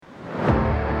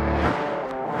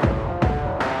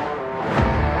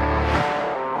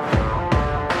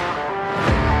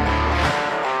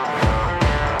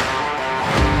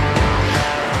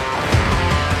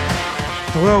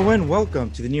Hello and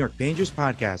welcome to the New York Rangers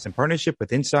podcast in partnership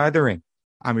with Inside the Ring.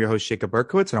 I'm your host, Jacob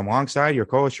Berkowitz, and I'm alongside your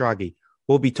co-host, Shragi.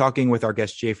 We'll be talking with our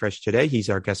guest, JFresh, today. He's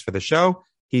our guest for the show.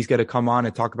 He's going to come on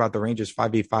and talk about the Rangers'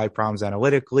 5v5 problems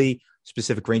analytically,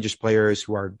 specific Rangers players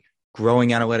who are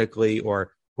growing analytically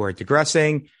or who are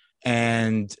digressing,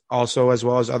 and also as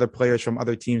well as other players from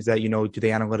other teams that, do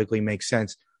they analytically make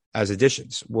sense as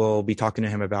additions. We'll be talking to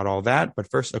him about all that. But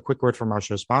first, a quick word from our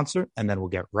show sponsor, and then we'll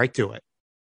get right to it.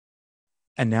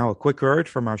 And now a quick word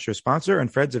from our show sponsor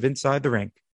and friends of Inside the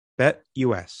Rink,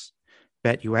 BetUS.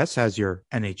 BetUS has your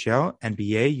NHL,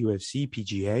 NBA, UFC,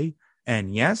 PGA,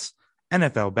 and yes,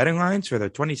 NFL betting lines for their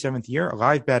 27th year of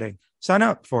live betting. Sign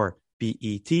up for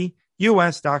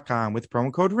BETUS.com with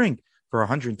promo code RINK for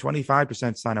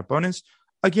 125% sign-up bonus.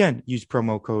 Again, use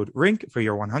promo code RINK for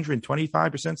your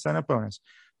 125% sign-up bonus.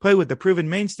 Play with the proven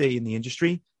mainstay in the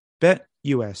industry,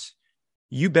 BetUS.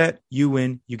 You bet, you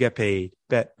win, you get paid.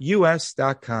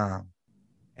 BetUS.com.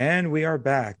 And we are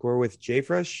back. We're with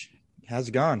JFresh. How's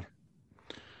it gone?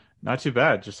 Not too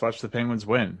bad. Just watched the Penguins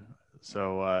win.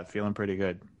 So feeling pretty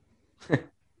good.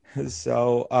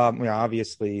 So,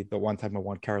 obviously the one time I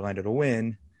want Carolina to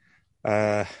win,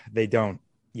 they don't.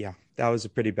 Yeah, that was a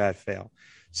pretty bad fail.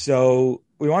 So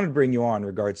we wanted to bring you on in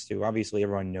regards to, obviously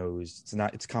everyone knows,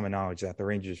 it's common knowledge that the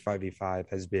Rangers 5v5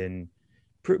 has been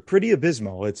pretty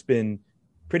abysmal. It's been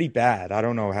pretty bad. I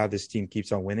don't know how this team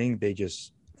keeps on winning. They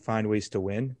just find ways to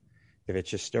win. If it's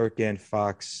just Shesterkin,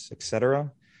 Fox,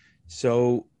 etc.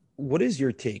 So what is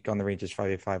your take on the Rangers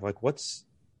 5v5? Like what's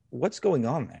going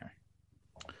on there?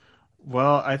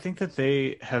 Well, I think that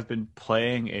they have been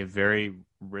playing a very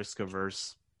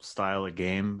risk-averse style of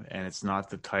game, and it's not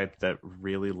the type that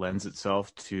really lends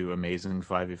itself to amazing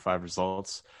 5v5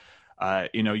 results.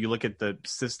 You look at the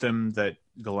system that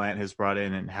Gallant has brought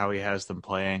in and how he has them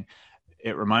playing.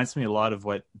 It reminds me a lot of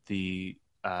what the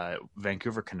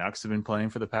Vancouver Canucks have been playing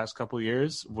for the past couple of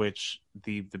years, which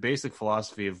the basic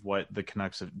philosophy of what the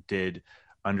Canucks did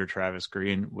under Travis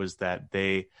Green was that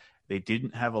they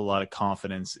didn't have a lot of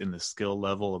confidence in the skill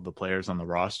level of the players on the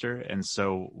roster. And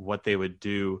so what they would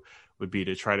do would be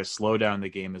to try to slow down the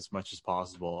game as much as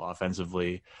possible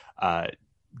offensively,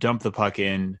 dump the puck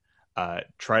in,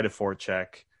 try to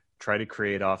forecheck, try to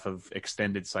create off of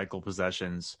extended cycle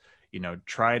possessions,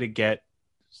 try to get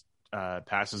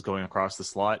passes going across the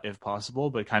slot if possible,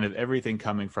 but kind of everything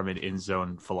coming from an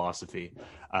in-zone philosophy,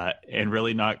 and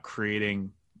really not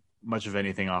creating much of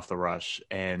anything off the rush.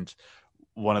 And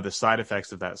one of the side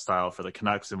effects of that style for the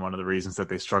Canucks, and one of the reasons that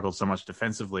they struggled so much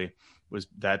defensively, was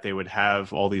that they would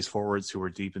have all these forwards who were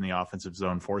deep in the offensive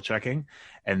zone forechecking,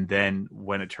 and then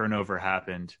when a turnover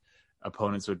happened,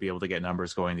 opponents would be able to get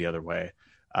numbers going the other way.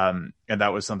 And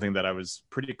that was something that I was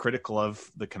pretty critical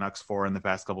of the Canucks for in the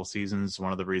past couple seasons.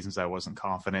 One of the reasons I wasn't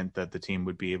confident that the team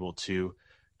would be able to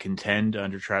contend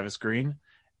under Travis Green.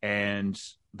 And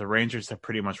the Rangers have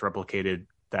pretty much replicated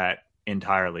that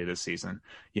entirely this season.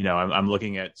 I'm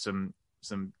looking at some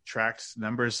tracked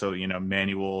numbers. So,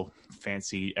 manual,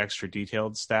 fancy, extra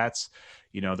detailed stats.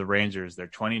 The Rangers, they're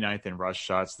 29th in rush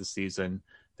shots this season.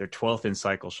 They're 12th in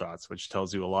cycle shots, which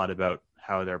tells you a lot about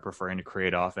how they're preferring to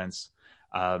create offense.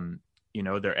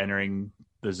 They're entering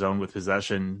the zone with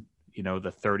possession,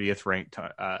 the 30th ranked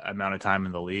amount of time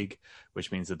in the league,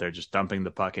 which means that they're just dumping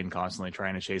the puck in constantly,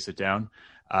 trying to chase it down.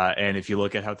 And if you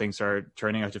look at how things are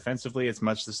turning out defensively, it's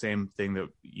much the same thing that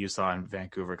you saw in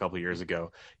Vancouver a couple of years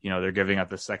ago. They're giving up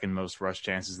the second most rush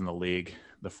chances in the league,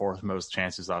 the fourth most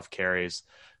chances off carries,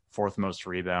 fourth most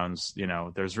rebounds.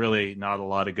 There's really not a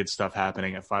lot of good stuff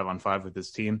happening at 5-on-5 with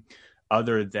this team,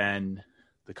 other than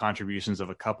the contributions of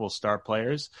a couple star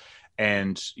players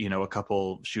and, a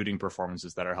couple shooting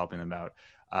performances that are helping them out,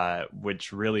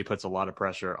 which really puts a lot of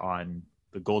pressure on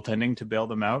the goaltending to bail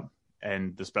them out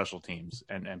and the special teams.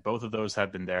 And both of those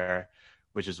have been there,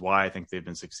 which is why I think they've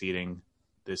been succeeding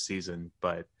this season.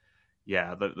 But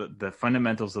yeah, the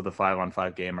fundamentals of the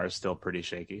 5-on-5 game are still pretty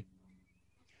shaky.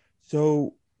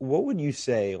 So what would you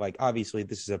say? Like, obviously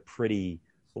this is a pretty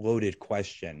loaded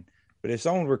question, but if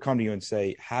someone were to come to you and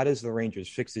say, how does the Rangers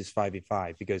fix this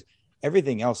 5v5? Because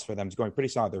everything else for them is going pretty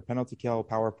solid. Their penalty kill,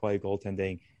 power play,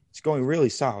 goaltending, it's going really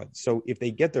solid. So if they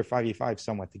get their 5v5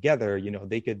 somewhat together,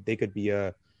 they could be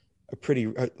a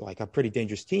pretty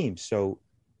dangerous team. So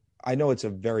I know it's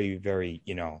a very, very,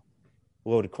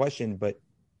 loaded question, but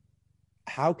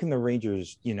how can the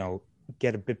Rangers,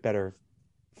 get a bit better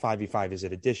 5v5? Is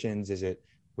it additions? Is it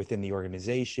within the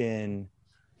organization?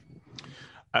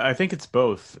 I think it's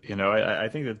both. I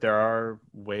think that there are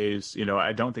ways,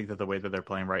 I don't think that the way that they're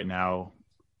playing right now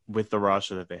with the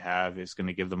roster that they have is going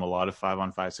to give them a lot of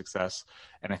 5-on-5 success.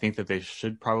 And I think that they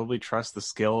should probably trust the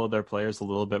skill of their players a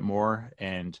little bit more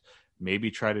and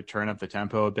maybe try to turn up the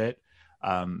tempo a bit,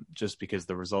 just because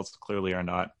the results clearly are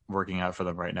not working out for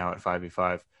them right now at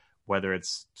 5v5, whether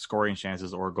it's scoring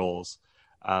chances or goals.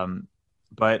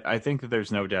 But I think that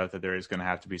there's no doubt that there is going to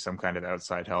have to be some kind of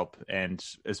outside help. And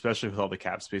especially with all the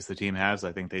cap space the team has,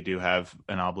 I think they do have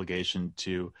an obligation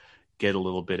to get a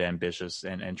little bit ambitious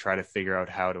and try to figure out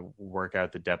how to work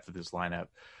out the depth of this lineup.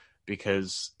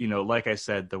 Because, like I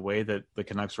said, the way that the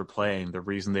Canucks were playing, the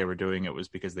reason they were doing it was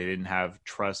because they didn't have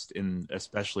trust in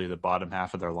especially the bottom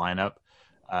half of their lineup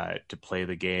to play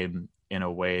the game in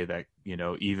a way that,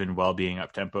 even while being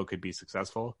up tempo could be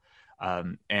successful.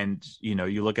 And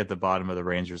you look at the bottom of the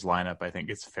Rangers lineup, I think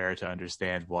it's fair to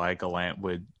understand why Gallant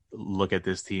would look at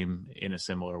this team in a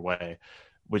similar way,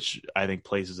 which I think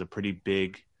places a pretty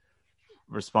big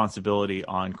responsibility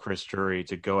on Chris Drury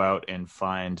to go out and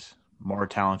find more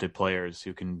talented players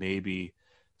who can maybe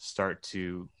start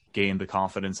to gain the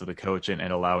confidence of the coach and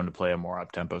allow him to play a more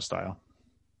up-tempo style.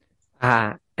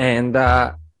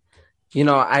 Whenever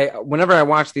I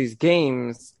watch these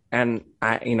games and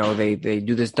they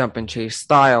do this dump and chase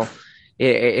style,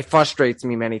 it frustrates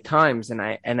me many times. And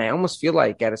I almost feel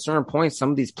like at a certain point,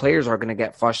 some of these players are going to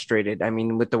get frustrated. I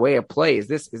mean, with the way it plays,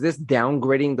 is this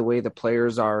downgrading the way the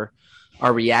players are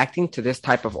reacting to this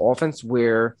type of offense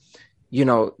where,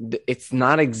 it's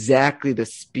not exactly the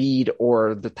speed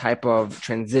or the type of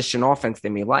transition offense they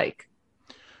may like?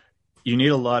 You need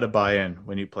a lot of buy-in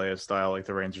when you play a style like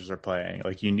the Rangers are playing.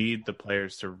 Like, you need the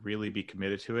players to really be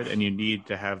committed to it, and you need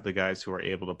to have the guys who are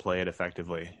able to play it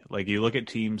effectively. Like, you look at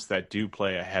teams that do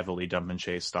play a heavily dump and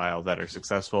chase style that are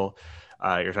successful.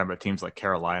 You're talking about teams like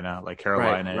Carolina. Like,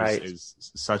 Carolina right. is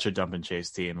such a dump and chase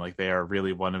team. Like, they are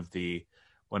really one of the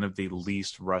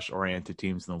least rush-oriented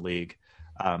teams in the league.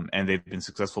 And they've been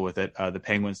successful with it. The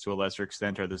Penguins, to a lesser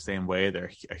extent, are the same way.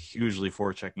 They're a hugely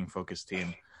forechecking focused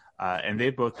team. And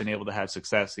they've both been able to have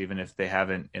success, even if they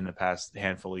haven't in the past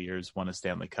handful of years won a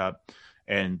Stanley Cup.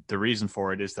 And the reason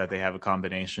for it is that they have a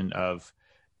combination of,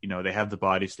 they have the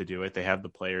bodies to do it. They have the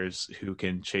players who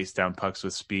can chase down pucks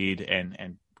with speed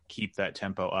and keep that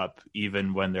tempo up,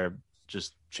 even when they're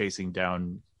just chasing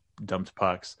down dumped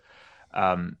pucks.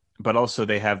 But also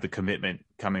they have the commitment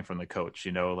coming from the coach.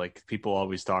 Like, people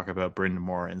always talk about Brendan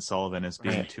Moore and Sullivan as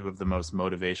being two of the most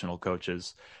motivational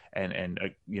coaches, and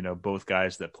both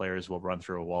guys that players will run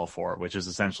through a wall for, which is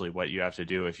essentially what you have to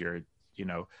do if you're,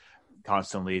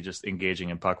 constantly just engaging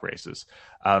in puck races.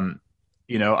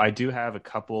 I do have a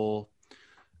couple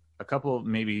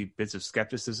maybe bits of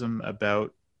skepticism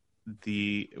about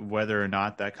whether or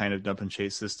not that kind of dump and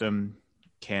chase system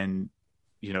can,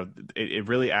 it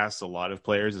really asks a lot of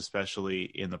players, especially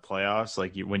in the playoffs.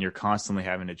 Like, when you're constantly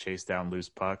having to chase down loose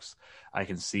pucks, I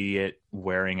can see it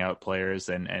wearing out players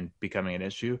and becoming an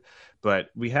issue. But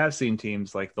we have seen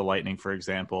teams like the Lightning, for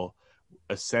example,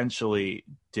 essentially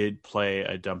did play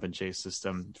a dump and chase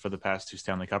system for the past two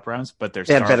Stanley Cup rounds, but they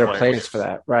had better players for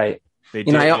that, right? They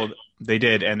did. They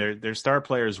did, and their star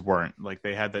players weren't. Like,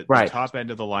 they had the top end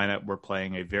of the lineup were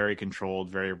playing a very controlled,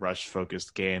 very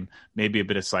rush-focused game, maybe a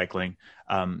bit of cycling.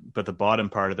 But the bottom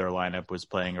part of their lineup was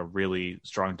playing a really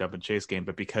strong dump and chase game.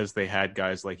 But because they had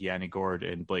guys like Yanni Gourde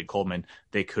and Blake Coleman,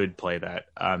 they could play that.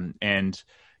 And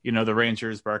the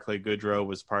Rangers, Barclay Goodrow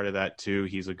was part of that too.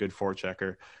 He's a good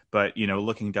forechecker. But,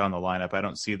 looking down the lineup, I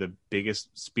don't see the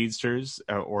biggest speedsters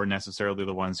or necessarily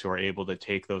the ones who are able to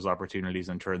take those opportunities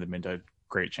and turn them into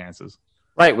great chances.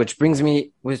 Right. Which brings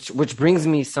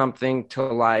me something to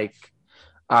like,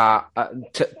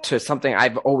 to something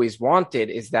I've always wanted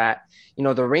is that,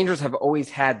 the Rangers have always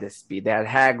had this speed. They had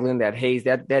Hagelin, they had Hayes,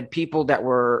 they had people that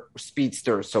were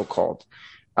speedsters, so-called.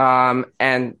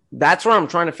 And that's where I'm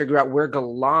trying to figure out where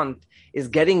Gallant is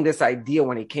getting this idea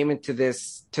when he came into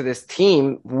this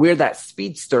team, where that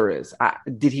speedster is.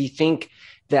 Did he think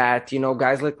that,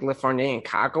 guys like Lafreniere and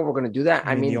Kakko were going to do that?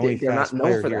 I mean, they're not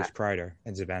known for that. Kreider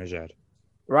and Zibanejad.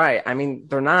 Right. I mean,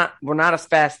 we're not a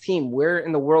fast team. Where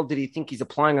in the world did he think he's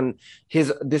applying on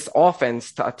this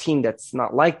offense to a team that's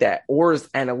not like that? Or is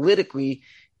analytically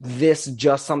this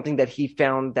just something that he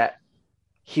found that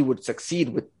he would succeed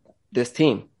with this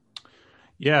team?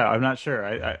 Yeah, I'm not sure.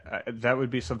 I that would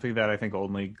be something that I think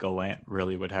only Gallant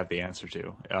really would have the answer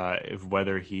to.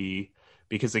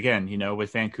 Because again,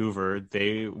 with Vancouver,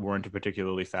 they weren't a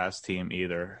particularly fast team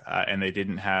either, and they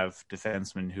didn't have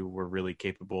defensemen who were really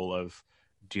capable of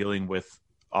dealing with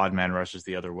odd man rushes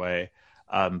the other way.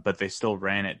 But they still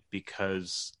ran it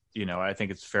because, I think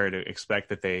it's fair to expect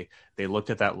that they looked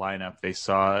at that lineup, they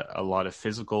saw a lot of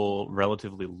physical,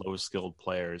 relatively low skilled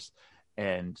players,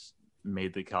 and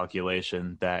made the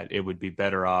calculation that it would be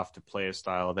better off to play a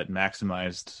style that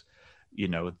maximized,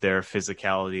 their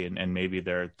physicality and maybe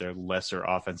their lesser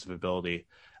offensive ability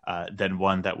than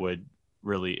one that would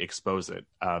really expose it.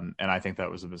 And I think that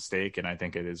was a mistake. And I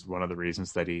think it is one of the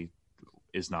reasons that he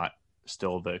is not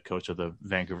still the coach of the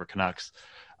Vancouver Canucks.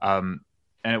 And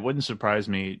it wouldn't surprise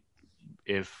me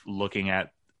if, looking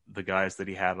at the guys that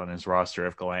he had on his roster,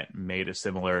 if Gallant made a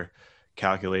similar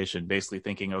calculation, basically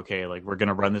thinking, okay, like, we're going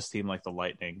to run this team like the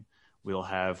Lightning. We'll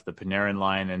have the Panarin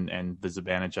line and the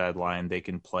Zibanejad line. They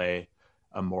can play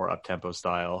a more up-tempo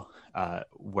style,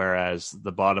 whereas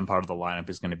the bottom part of the lineup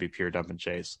is going to be pure dump and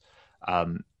chase.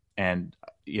 And,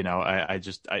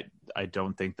 I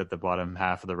don't think that the bottom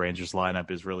half of the Rangers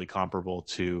lineup is really comparable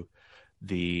to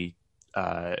the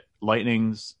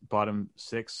Lightning's bottom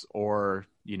six, or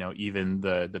even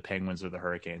the Penguins or the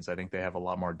Hurricanes. I think they have a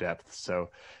lot more depth, so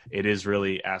it is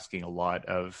really asking a lot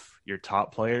of your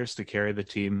top players to carry the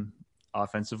team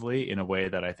offensively in a way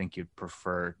that I think you'd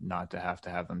prefer not to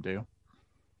have them do.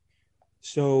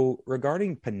 So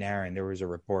regarding Panarin, there was a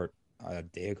report a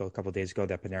couple of days ago,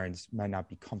 that Panarin might not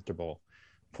be comfortable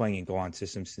playing in Gallant's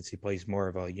system, since he plays more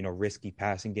of a risky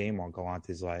passing game, while Gallant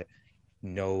is like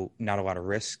not a lot of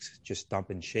risks, just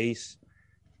dump and chase.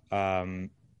 Do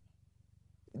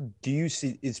you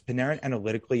see, is Panarin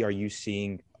analytically, are you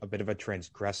seeing a bit of a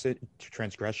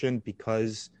transgression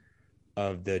because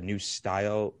of the new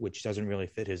style, which doesn't really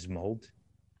fit his mold?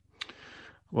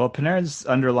 Well, Panarin's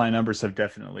underlying numbers have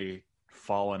definitely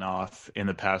fallen off in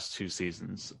the past two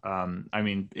seasons. In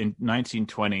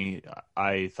 1920,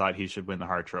 I thought he should win the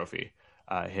Hart Trophy,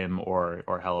 him or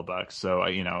Hellebuck. So,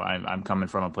 I'm coming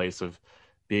from a place of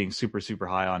being super, super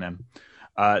high on him.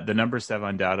 The numbers have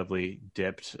undoubtedly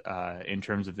dipped in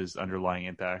terms of his underlying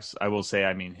impacts. I will say,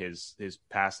 his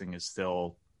passing is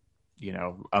still,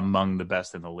 among the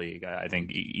best in the league. I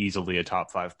think easily a top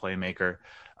 5 playmaker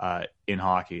in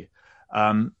hockey.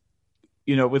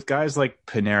 With guys like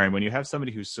Panarin, when you have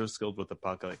somebody who's so skilled with the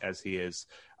puck as he is,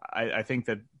 I think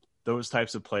that those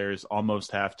types of players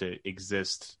almost have to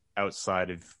exist outside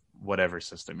of whatever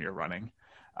system you're running.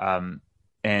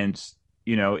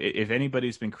 If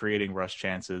anybody's been creating rush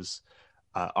chances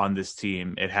on this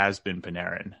team, it has been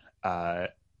Panarin.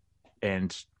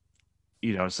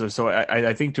 So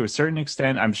I think to a certain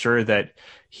extent, I'm sure that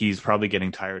he's probably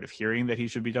getting tired of hearing that he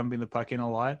should be dumping the puck in a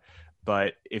lot.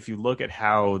 But if you look at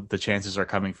how the chances are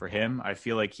coming for him, I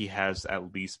feel like he has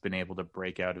at least been able to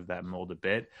break out of that mold a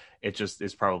bit. It just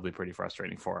is probably pretty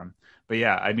frustrating for him. But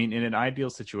yeah, in an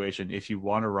ideal situation, if you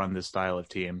want to run this style of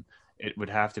team, it would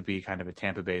have to be kind of a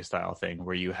Tampa Bay style thing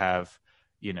where you have,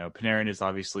 Panarin is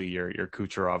obviously your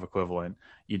Kucherov equivalent.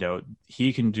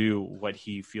 He can do what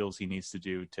he feels he needs to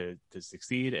do to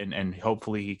succeed, and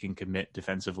hopefully he can commit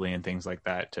defensively and things like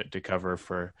that to cover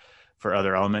for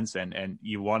other elements. And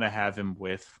you want to have him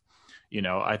with,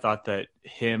 I thought that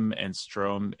him and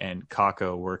Strome and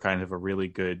Kakko were kind of a really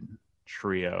good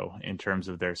trio in terms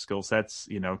of their skill sets.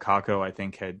 Kakko, I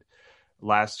think, had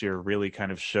last year really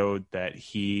kind of showed that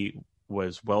he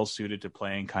was well suited to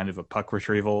playing kind of a puck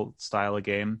retrieval style of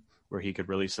game, where he could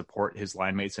really support his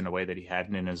line mates in a way that he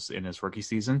hadn't in his rookie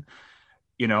season.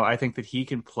 I think that he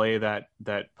can play that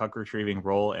puck retrieving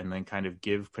role and then kind of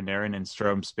give Panarin and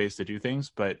Strome space to do things.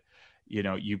 But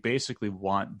you basically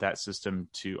want that system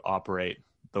to operate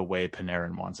the way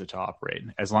Panarin wants it to operate.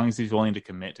 As long as he's willing to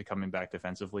commit to coming back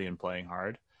defensively and playing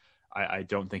hard, I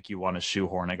don't think you want to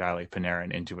shoehorn a guy like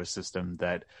Panarin into a system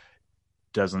that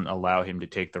doesn't allow him to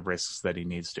take the risks that he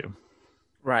needs to.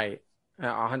 Right.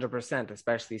 100%,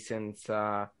 especially since,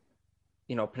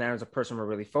 Panarin's a person we're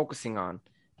really focusing on.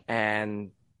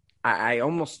 And I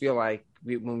almost feel like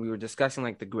when we were discussing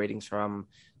like the gradings from,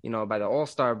 by the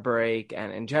All-Star break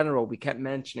and in general, we kept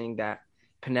mentioning that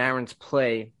Panarin's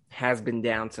play has been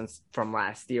down from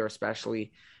last year,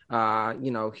 especially. Now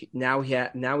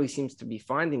he seems to be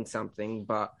finding something,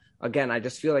 but again, I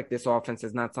just feel like this offense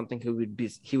is not something he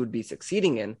would be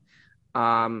succeeding in.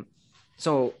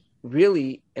 So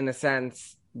really, in a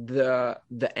sense, the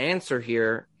answer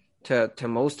here to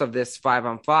most of this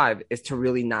 5-on-5 is to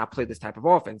really not play this type of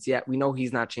offense. Yet we know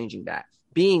he's not changing that.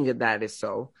 Being that is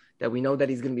so, that we know that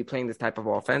he's going to be playing this type of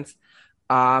offense.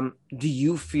 Do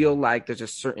you feel like there's a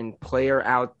certain player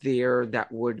out there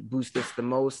that would boost this the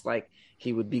most? Like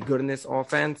he would be good in this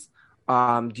offense?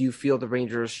 Do you feel the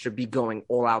Rangers should be going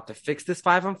all out to fix this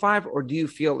 5-on-5? Or do you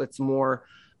feel it's more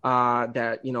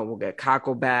that, we'll get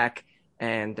Kakko back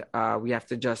and we have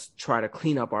to just try to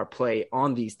clean up our play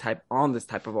on this type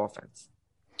of offense?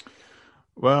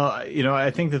 Well,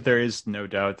 I think that there is no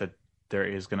doubt that there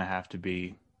is going to have to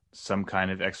be some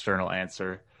kind of external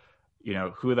answer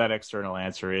who that external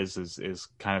answer is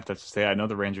kind of tough to say. I know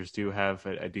the Rangers do have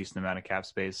a decent amount of cap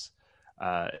space,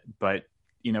 but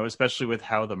especially with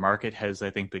how the market has, I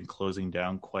think, been closing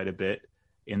down quite a bit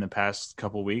in the past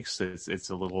couple weeks. It's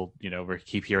a little, we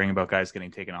keep hearing about guys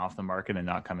getting taken off the market and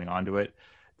not coming onto it.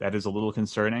 That is a little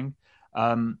concerning.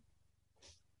 I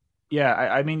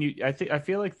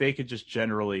feel like they could just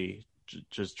generally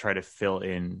just try to fill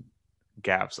in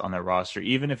gaps on their roster,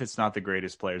 even if it's not the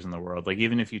greatest players in the world. Like,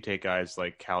 even if you take guys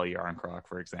like Cal Yarncroc,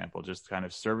 for example, just kind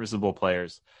of serviceable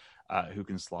players who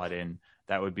can slot in,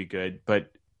 that would be good.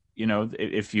 But,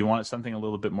 if you want something a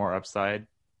little bit more upside,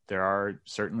 there are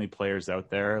certainly players out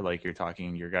there. Like, you're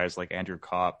talking your guys like Andrew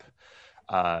Kopp,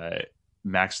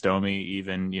 Max Domi,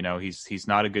 even, he's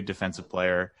not a good defensive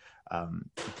player.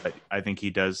 But I think he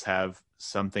does have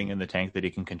something in the tank that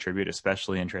he can contribute,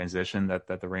 especially in transition, that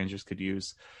the Rangers could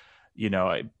use.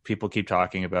 People keep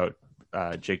talking about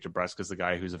Jake DeBrusk as the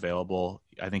guy who's available.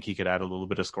 I think he could add a little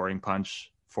bit of scoring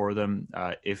punch for them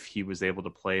if he was able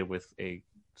to play with a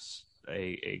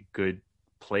good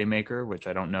playmaker, which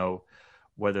I don't know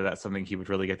whether that's something he would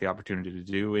really get the opportunity to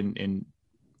do in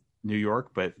New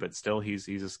York, but still he's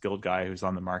a skilled guy who's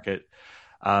on the market.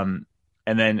 And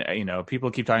then,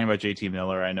 people keep talking about JT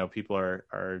Miller. I know people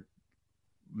are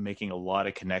making a lot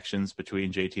of connections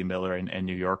between JT Miller and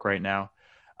New York right now.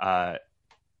 I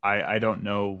don't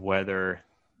know whether,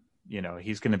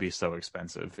 he's going to be so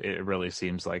expensive. It really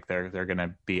seems like they're going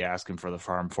to be asking for the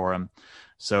farm for him.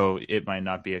 So it might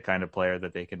not be a kind of player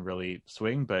that they can really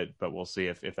swing, but we'll see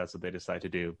if that's what they decide to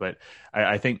do. But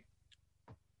I think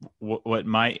what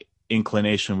my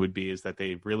inclination would be is that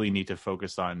they really need to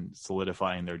focus on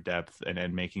solidifying their depth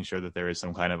and making sure that there is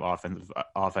some kind of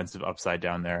offensive upside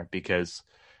down there, because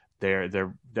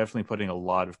they're definitely putting a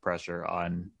lot of pressure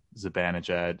on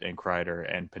Zibanejad and Kreider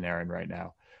and Panarin right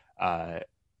now.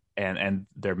 And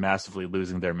they're massively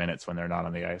losing their minutes when they're not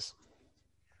on the ice.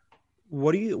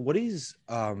 What is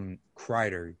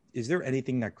Kreider? Is there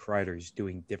anything that Kreider is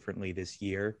doing differently this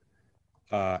year,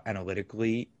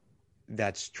 analytically,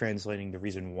 that's translating the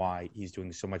reason why he's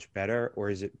doing so much better? Or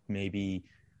is it maybe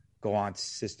Gallant's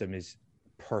system is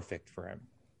perfect for him?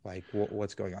 Like,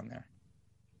 what's going on there?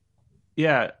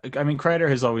 Yeah, I mean, Kreider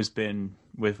has always been,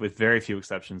 with very few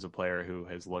exceptions, a player who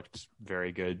has looked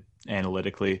very good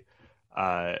analytically.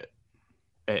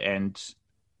 And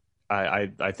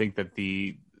I think that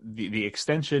the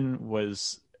extension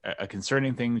was a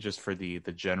concerning thing just for the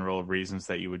general reasons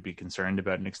that you would be concerned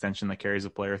about an extension that carries a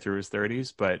player through his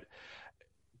 30s. But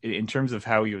in terms of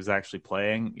how he was actually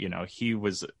playing, he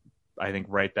was, I think,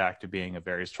 right back to being a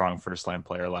very strong first line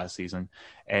player last season.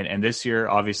 And this year,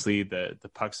 obviously the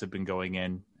pucks have been going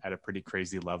in at a pretty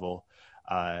crazy level.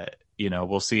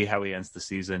 We'll see how he ends the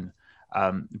season.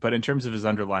 But in terms of his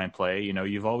underlying play,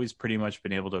 you've always pretty much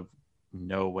been able to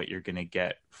know what you're going to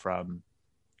get from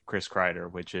Chris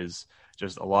Kreider, which is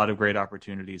just a lot of great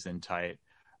opportunities in tight,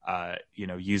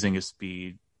 using his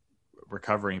speed,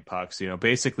 recovering pucks,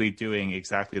 basically doing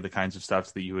exactly the kinds of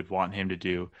stuff that you would want him to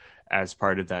do as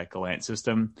part of that Gallant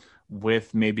system,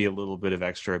 with maybe a little bit of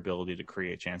extra ability to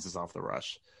create chances off the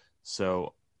rush.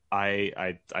 So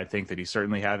I think that he's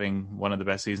certainly having one of the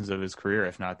best seasons of his career,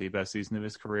 if not the best season of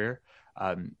his career.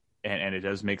 And it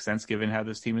does make sense given how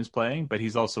this team is playing, but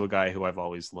he's also a guy who I've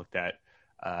always looked at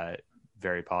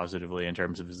very positively in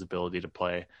terms of his ability to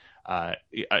play a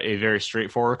very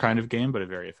straightforward kind of game, but a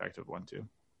very effective one too.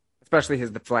 Especially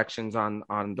his deflections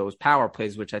on those power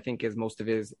plays, which I think is most of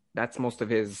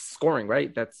his scoring,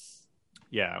 right? That's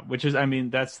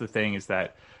the thing, is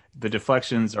that the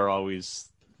deflections are always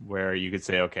where you could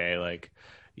say, okay, like,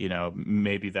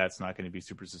 maybe that's not going to be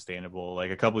super sustainable.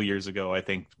 Like a couple of years ago, I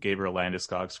think Gabriel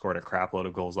Landeskog scored a crap load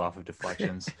of goals off of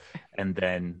deflections. And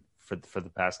then for the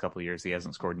past couple of years, he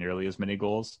hasn't scored nearly as many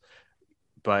goals.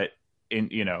 But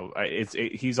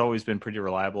he's always been pretty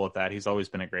reliable at that. He's always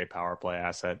been a great power play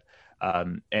asset.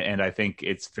 And I think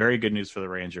it's very good news for the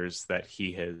Rangers that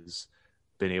he has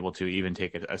been able to even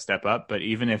take a step up. But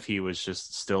even if he was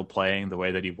just still playing the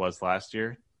way that he was last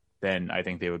year, then I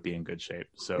think they would be in good shape.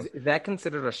 So is that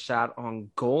considered a shot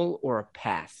on goal or a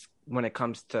pass when it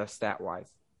comes to stat wise?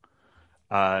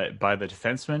 By the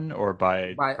defenseman or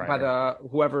by the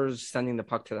whoever's sending the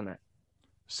puck to the net?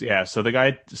 So the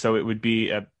guy. So it would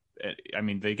be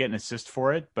they get an assist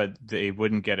for it, but they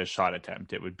wouldn't get a shot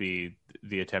attempt.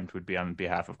 The attempt would be on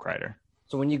behalf of Kreider.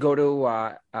 So when you go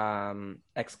to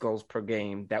X goals per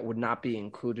game, that would not be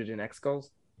included in X goals?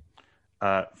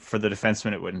 For the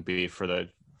defenseman, it wouldn't be. For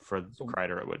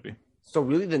Kreider, it would be. So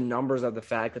really the numbers of the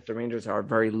fact that the Rangers are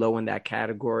very low in that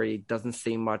category doesn't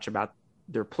say much about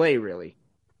their play, really.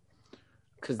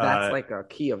 Because that's like a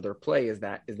key of their play is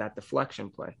that deflection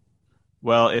play.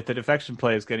 Well, if the deflection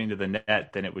play is getting to the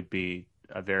net, then it would be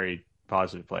a very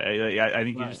positive play. I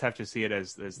think you just have to see it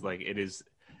as like it is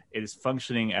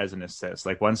functioning as an assist.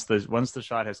 Like once the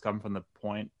shot has come from the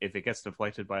point, if it gets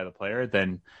deflected by the player,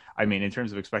 then I mean, in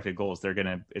terms of expected goals,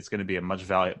 it's gonna be a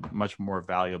much more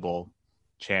valuable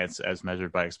chance as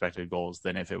measured by expected goals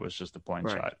than if it was just a point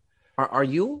shot. Are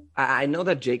you? I know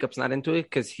that Jacob's not into it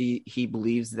because he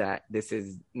believes that this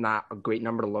is not a great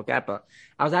number to look at. But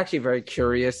I was actually very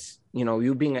curious. You know,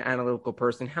 you being an analytical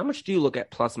person, how much do you look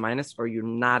at plus minus, or you're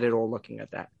not at all looking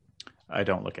at that? I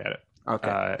don't look at it.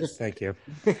 Okay, thank you.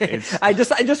 I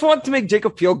just want to make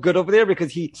Jacob feel good over there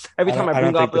because every time I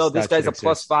bring up, oh, this guy's a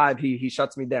 +5, he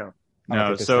shuts me down.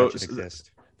 No, so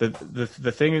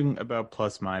the thing about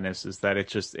plus minus is that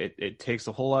it takes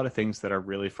a whole lot of things that are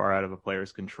really far out of a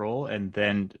player's control, and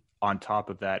then on top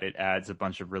of that, it adds a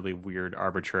bunch of really weird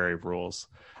arbitrary rules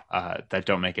that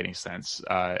don't make any sense.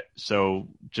 So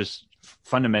just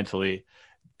fundamentally,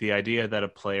 the idea that a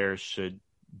player should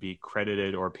be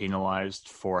credited or penalized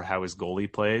for how his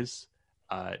goalie plays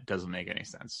doesn't make any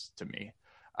sense to me.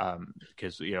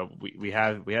 Because we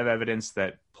have evidence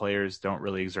that players don't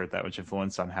really exert that much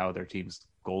influence on how their team's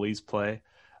goalies play,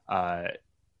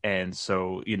 and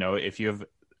so if you have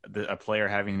a player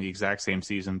having the exact same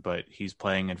season but he's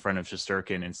playing in front of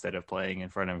Shesterkin instead of playing in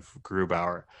front of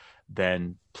Grubauer,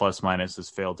 then plus minus has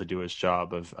failed to do his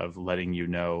job of letting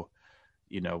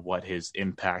what his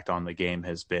impact on the game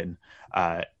has been,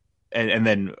 and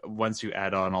then once you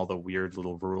add on all the weird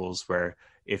little rules where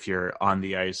if you're on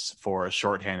the ice for a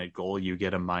shorthanded goal, you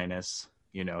get a minus.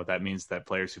 That means that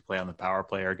players who play on the power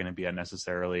play are going to be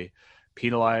unnecessarily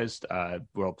penalized.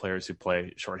 While players who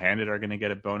play shorthanded are going to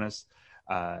get a bonus.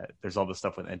 There's all the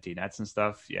stuff with empty nets and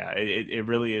stuff. Yeah, it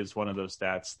really is one of those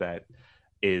stats that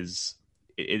it's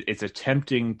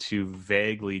attempting to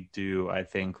vaguely do, I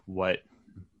think, what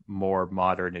more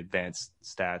modern advanced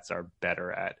stats are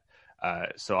better at.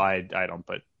 So I don't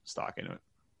put stock into it.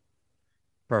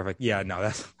 Perfect. Yeah, no,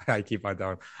 that's I keep my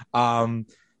down.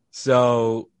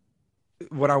 So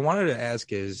what I wanted to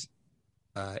ask is,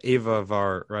 Ava of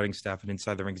our writing staff and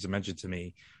Inside the Rink has mentioned to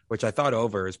me, which I thought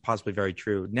over is possibly very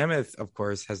true. Nemeth, of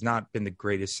course, has not been the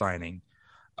greatest signing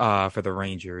for the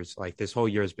Rangers. Like this whole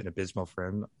year has been abysmal for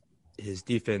him. His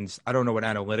defense, I don't know what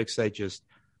analytics say, just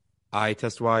eye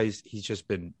test wise, he's just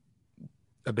been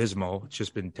abysmal. It's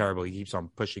just been terrible. He keeps on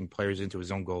pushing players into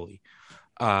his own goalie.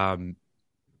 But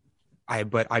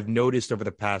I've noticed over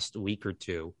the past week or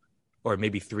two, or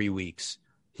maybe 3 weeks,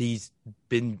 he's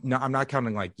been. No, I'm not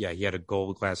counting he had a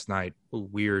goal last night, a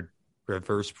weird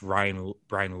reverse Brian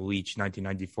Leach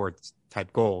 1994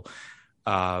 type goal.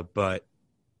 But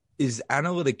is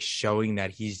analytics showing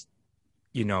that he's,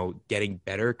 getting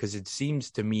better? Because it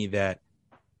seems to me that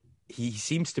he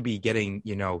seems to be getting,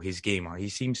 his game on. He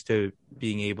seems to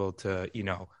being able to,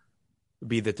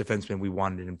 be the defenseman we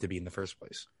wanted him to be in the first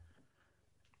place.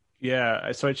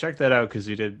 Yeah, so I checked that out because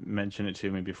you did mention it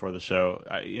to me before the show.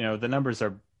 The numbers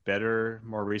are better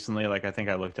more recently. Like I think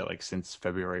I looked at since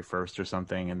February 1st or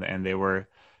something, and they were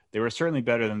certainly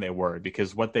better than they were,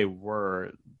 because what they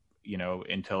were,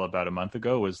 until about a month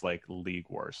ago was league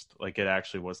worst. Like it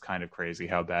actually was kind of crazy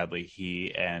how badly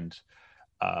he and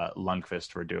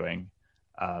Lundqvist were doing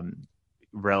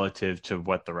relative to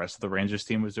what the rest of the Rangers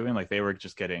team was doing. Like they were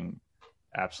just getting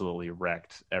absolutely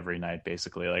wrecked every night,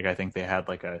 basically. I think they had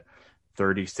a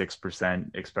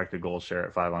 36% expected goal share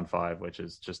at 5-on-5, which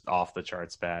is just off the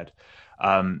charts bad.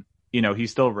 He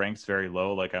still ranks very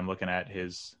low. I'm looking at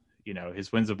his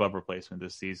wins above replacement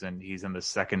this season. He's in the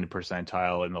second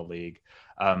percentile in the league,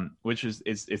 which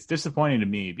it's disappointing to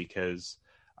me, because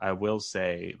I will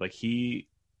say he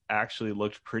actually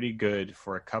looked pretty good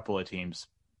for a couple of teams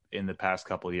in the past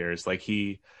couple of years.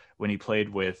 When he played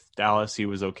with Dallas, he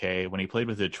was okay. When he played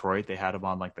with Detroit, they had him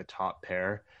on the top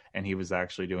pair, and he was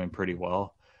actually doing pretty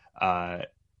well.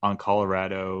 On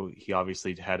Colorado, he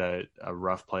obviously had a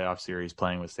rough playoff series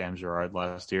playing with Sam Girard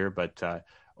last year, but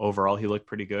overall he looked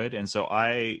pretty good. And so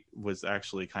I was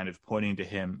actually kind of pointing to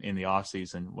him in the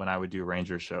offseason when I would do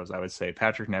Rangers shows. I would say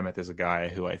Patrick Nemeth is a guy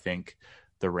who I think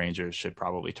the Rangers should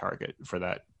probably target for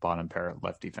that bottom pair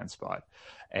left defense spot.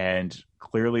 And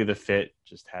clearly the fit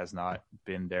just has not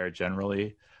been there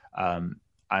generally. I'm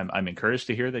encouraged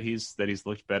to hear that he's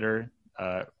looked better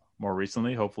more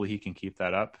recently. Hopefully he can keep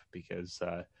that up, because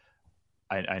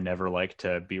I never like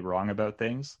to be wrong about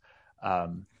things.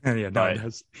 What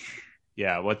the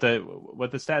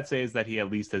stats say is that he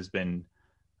at least has been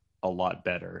a lot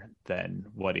better than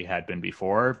what he had been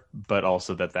before, but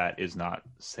also that is not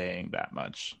saying that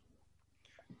much.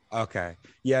 Okay.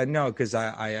 Yeah, no, because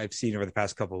I've seen over the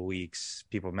past couple of weeks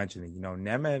people mentioning,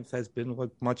 Nemeth has been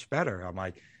looked much better. I'm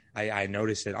like, I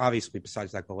noticed it. Obviously,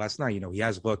 besides that goal last night, he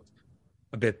has looked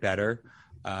a bit better.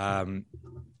 Um,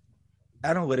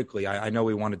 Analytically, I know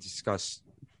we want to discuss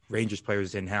Rangers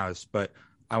players in house, but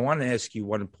I want to ask you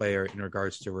one player in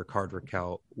regards to Rickard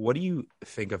Rakell. What do you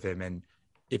think of him? And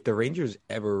if the Rangers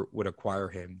ever would acquire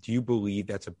him, do you believe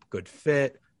that's a good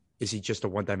fit? Is he just a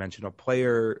one-dimensional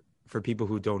player? For people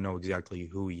who don't know exactly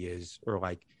who he is or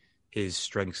like his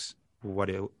strengths, what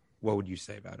would you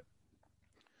say about it?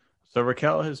 So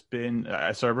Raquel has been.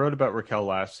 So I wrote about Raquel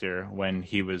last year when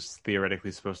he was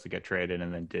theoretically supposed to get traded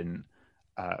and then didn't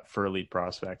for elite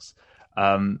prospects.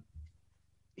 Um,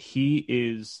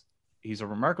 he's a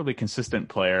remarkably consistent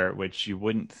player, which you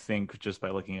wouldn't think just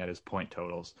by looking at his point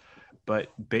totals. But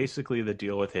basically, the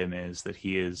deal with him is that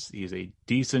he's a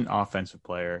decent offensive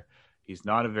player. He's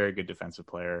not a very good defensive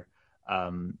player,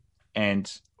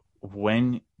 and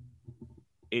when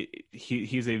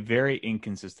he's a very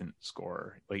inconsistent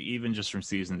scorer, like even just from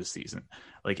season to season.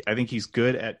 Like I think he's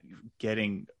good at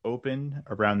getting open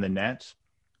around the net.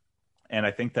 And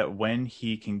I think that when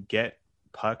he can get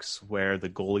pucks where the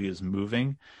goalie is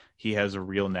moving, he has a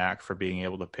real knack for being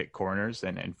able to pick corners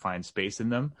and find space in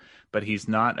them. But he's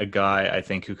not a guy, I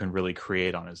think, who can really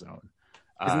create on his own.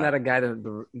 Isn't that a guy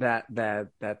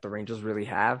that the Rangers really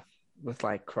have with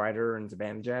like Kreider and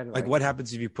Zibanejad? Like, what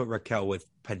happens if you put Raquel with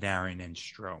Panarin and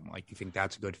Strome? Like, you think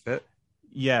that's a good fit?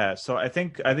 Yeah, so I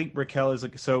think Raquel is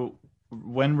like, so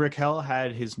when Raquel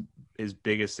had his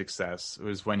biggest success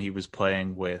was when he was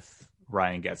playing with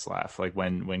Ryan Getzlaf. Like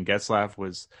when Getzlaf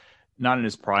was not in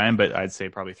his prime, but I'd say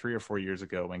probably 3 or 4 years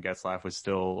ago when Getzlaf was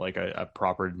still like a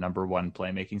proper number one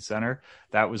playmaking center.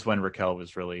 That was when Raquel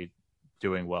was really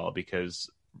doing well because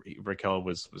Raquel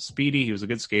was speedy. He was a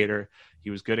good skater. He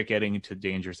was good at getting into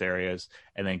dangerous areas.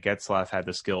 And then Getzlaf had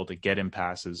the skill to get him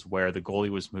passes where the goalie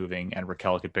was moving and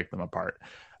Raquel could pick them apart.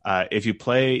 If you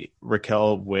play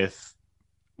Raquel with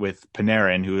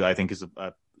Panarin, who I think is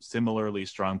a similarly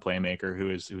strong playmaker,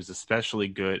 who's especially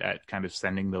good at kind of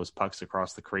sending those pucks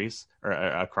across the crease or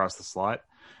across the slot,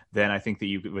 then I think that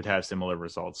you would have similar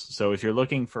results. So if you're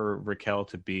looking for Raquel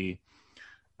to be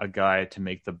a guy to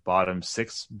make the bottom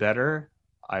six better,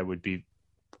 I would be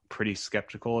pretty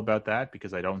skeptical about that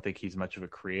because I don't think he's much of a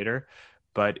creator.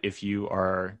 But if you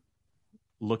are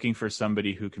looking for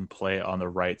somebody who can play on the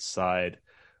right side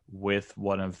with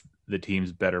one of the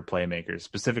team's better playmakers,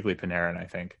 specifically Panarin, I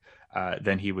think,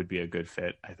 then he would be a good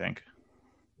fit, I think.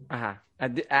 I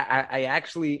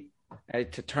actually,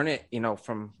 to turn it,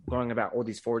 from going about all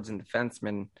these forwards and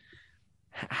defensemen,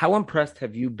 how impressed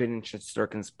have you been in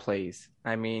Shesterkin's plays?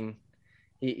 I mean,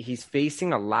 he's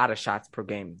facing a lot of shots per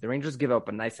game. The Rangers give up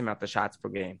a nice amount of shots per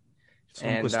game.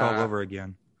 It's all over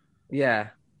again.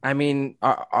 Yeah. I mean,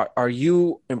 are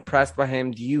you impressed by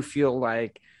him? Do you feel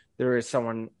like there is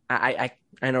someone I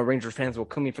know Ranger fans will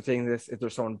kill me for saying this. Is there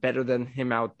someone better than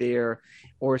him out there,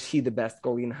 or is he the best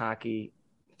goalie in hockey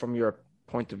from your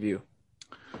point of view?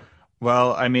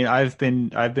 Well, I mean, I've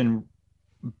been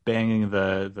banging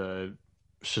the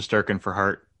Shesterkin for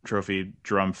Hart Trophy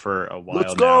drum for a while.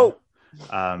 Let's go.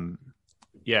 Now.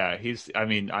 Yeah,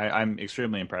 I'm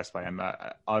extremely impressed by him.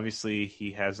 Obviously,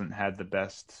 he hasn't had the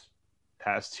best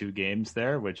past 2 games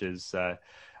there, which is.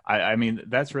 I mean,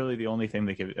 that's really the only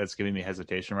thing that's giving me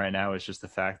hesitation right now is just the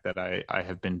fact that I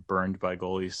have been burned by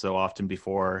goalies so often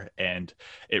before, and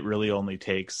it really only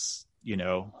takes,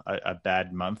 a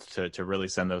bad month to really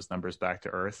send those numbers back to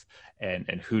earth. And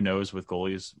who knows with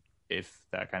goalies if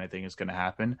that kind of thing is going to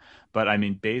happen. But I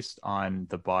mean, based on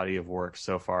the body of work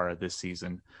so far this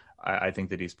season, I think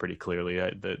that he's pretty clearly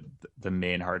the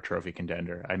main Hart Trophy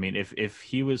contender. I mean, if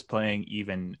he was playing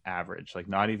even average, like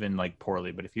not even like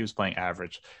poorly, but if he was playing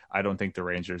average, I don't think the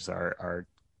Rangers are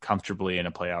comfortably in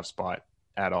a playoff spot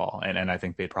at all. And I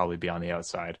think they'd probably be on the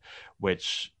outside,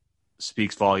 which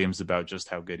speaks volumes about just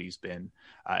how good he's been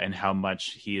and how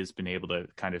much he has been able to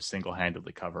kind of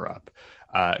single-handedly cover up.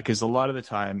 Because a lot of the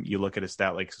time you look at a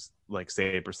stat like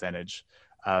save percentage,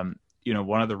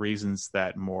 one of the reasons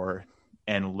that more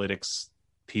analytics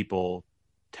people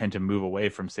tend to move away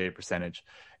from save percentage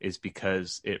is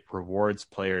because it rewards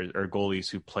players or goalies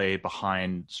who play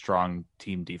behind strong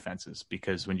team defenses.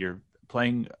 Because when you're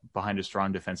playing behind a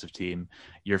strong defensive team,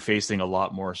 you're facing a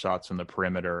lot more shots from the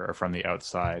perimeter or from the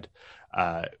outside,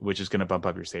 which is going to bump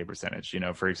up your save percentage.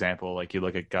 For example, like you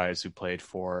look at guys who played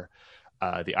for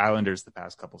the Islanders the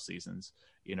past couple seasons,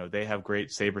 they have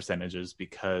great save percentages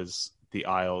because the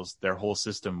Isles, their whole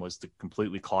system was to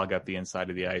completely clog up the inside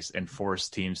of the ice and force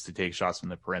teams to take shots from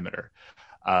the perimeter.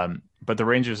 But the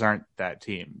Rangers aren't that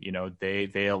team.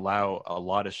 They allow a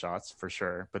lot of shots for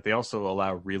sure, but they also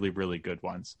allow really, really good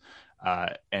ones.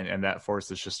 And that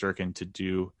forces Shesterkin to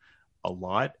do a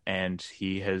lot. And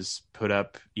he has put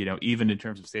up, even in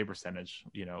terms of save percentage,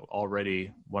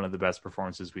 already one of the best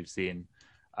performances we've seen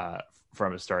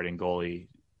from a starting goalie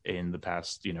in the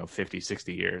past, 50,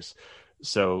 60 years.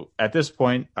 So at this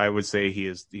point, I would say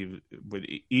he would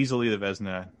easily the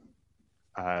Vezina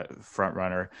front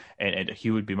runner, and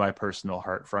he would be my personal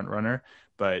heart front runner.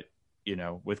 But,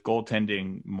 with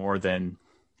goaltending more than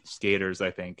skaters,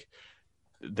 I think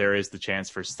there is the chance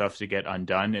for stuff to get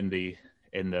undone in the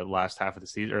last half of the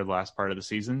season or last part of the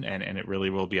season. And it really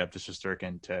will be up to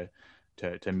Shesterkin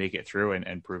to make it through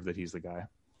and prove that he's the guy.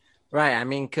 Right. I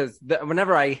mean, because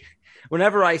whenever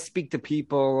I speak to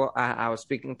people, I was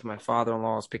speaking to my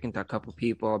father-in-law, I was speaking to a couple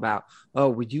people about,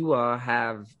 would you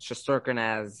have Shesterkin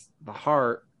as the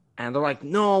heart? And they're like,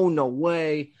 no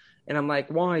way. And I'm like,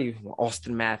 why?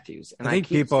 Austin Matthews. And I think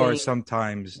people are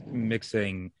sometimes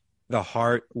mixing the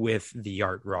heart with the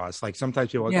Art Ross. Like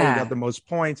sometimes people are like, you got the most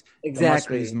points.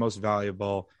 Exactly. He's the most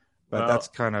valuable. But that's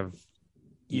kind of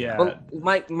Well,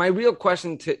 my real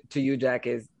question to you, Jack,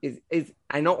 is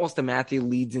I know Austin Matthews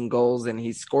leads in goals and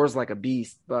he scores like a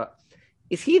beast, but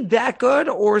is he that good,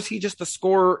 or is he just a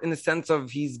scorer in the sense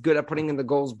of he's good at putting in the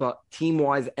goals, but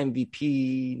team-wise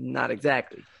MVP, not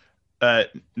exactly?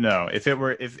 No.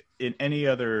 If in any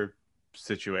other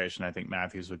situation, I think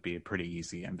Matthews would be a pretty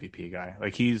easy MVP guy.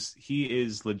 Like he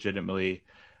is legitimately,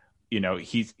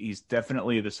 he's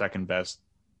definitely the second best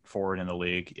forward in the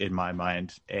league in my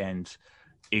mind, and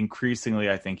increasingly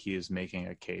I think he is making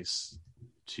a case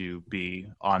to be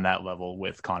on that level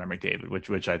with Connor McDavid,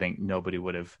 which I think nobody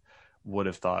would have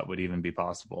thought would even be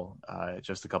possible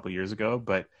just a couple of years ago.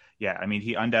 But yeah, I mean,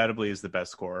 he undoubtedly is the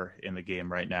best scorer in the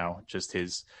game right now. Just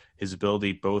his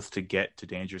ability both to get to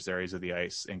dangerous areas of the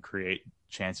ice and create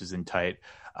chances in tight,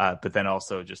 but then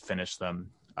also just finish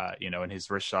them. And his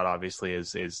wrist shot obviously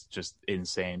is just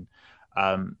insane.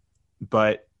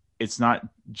 But it's not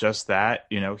just that.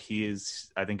 He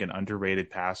is, I think, an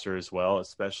underrated passer as well,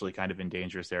 especially kind of in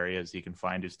dangerous areas. He can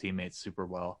find his teammates super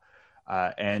well.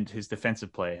 And his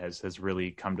defensive play has really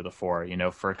come to the fore.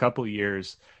 For a couple of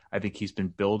years, I think he's been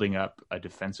building up a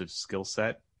defensive skill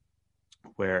set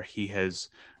where he has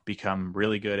become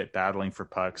really good at battling for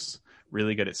pucks,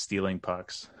 really good at stealing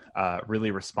pucks, really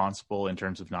responsible in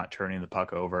terms of not turning the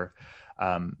puck over.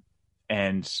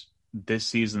 And this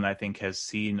season, I think, has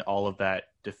seen all of that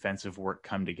defensive work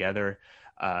come together,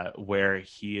 where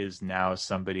he is now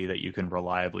somebody that you can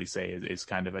reliably say is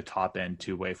kind of a top end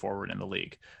two-way forward in the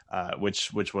league,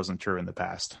 which wasn't true in the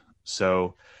past.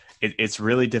 So it's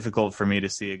really difficult for me to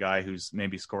see a guy who's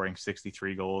maybe scoring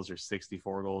 63 goals or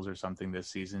 64 goals or something this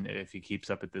season, if he keeps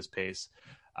up at this pace,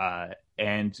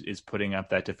 and is putting up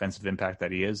that defensive impact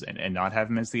that he is, and not have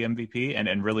him as the MVP.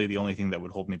 And really the only thing that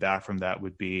would hold me back from that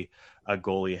would be a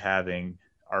goalie having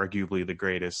arguably the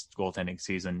greatest goaltending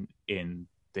season in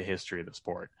the history of the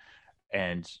sport.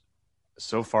 And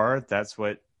so far, that's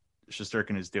what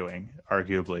Shesterkin is doing,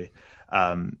 arguably.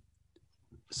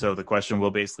 So the question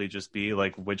will basically just be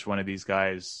like, which one of these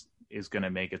guys is going to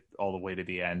make it all the way to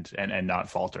the end and not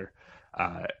falter.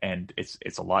 And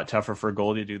it's a lot tougher for a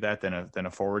goalie to do that than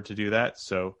a forward to do that.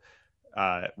 So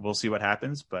we'll see what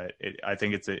happens, but I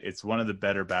think it's one of the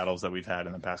better battles that we've had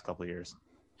in the past couple of years.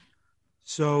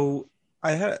 So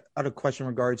I had a question in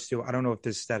regards to, I don't know if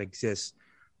this stat exists,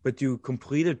 but do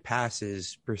completed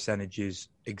passes percentages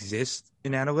exist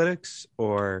in analytics,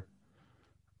 or?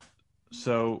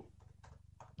 So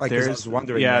like, I was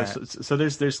wondering. Yeah. So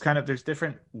there's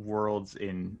different worlds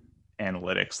in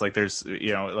analytics. Like there's,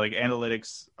 like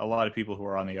analytics, a lot of people who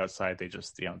are on the outside, they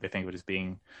just, they think of it as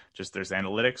being just, there's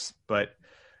analytics, but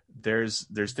there's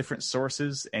different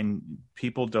sources, and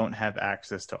people don't have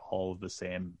access to all of the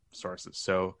same sources.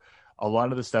 So a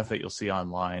lot of the stuff that you'll see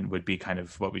online would be kind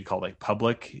of what we'd call like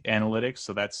public analytics.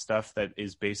 So that's stuff that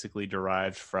is basically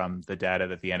derived from the data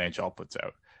that the NHL puts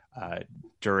out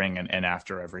during and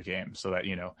after every game. So that,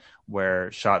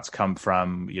 where shots come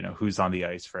from, who's on the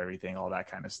ice for everything, all that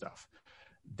kind of stuff.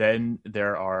 Then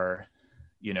there are,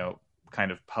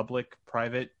 kind of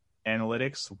public-private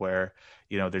analytics where,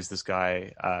 there's this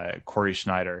guy, Corey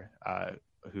Schneider,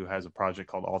 who has a project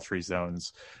called All Three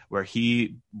Zones, where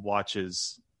he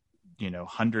watches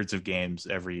hundreds of games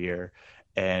every year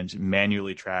and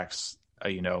manually tracks,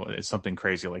 it's something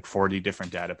crazy, like 40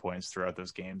 different data points throughout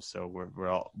those games. So we're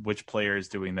all, which player is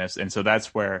doing this. And so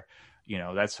that's where,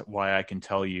 that's why I can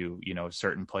tell you,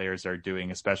 certain players are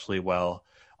doing especially well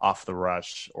off the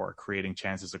rush or creating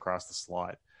chances across the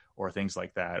slot or things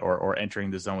like that, or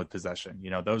entering the zone with possession.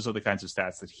 Those are the kinds of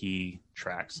stats that he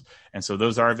tracks. And so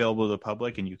those are available to the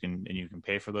public, and you can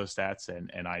pay for those stats.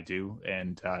 And I do.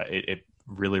 And it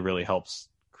really, really helps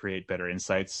create better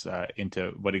insights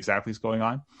into what exactly is going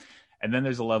on. And then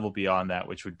there's a level beyond that,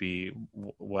 which would be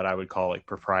what I would call like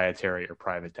proprietary or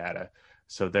private data.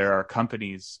 So there are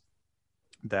companies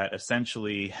that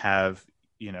essentially have,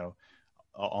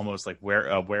 almost like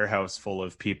a warehouse full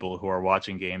of people who are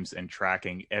watching games and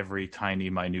tracking every tiny,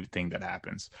 minute thing that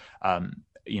happens.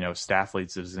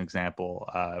 Staffleets is an example,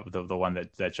 the one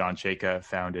that John Chayka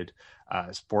founded,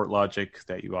 SportLogic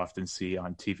that you often see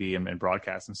on TV and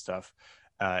broadcasts and stuff.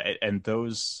 And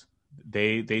those,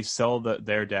 they sell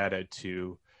their data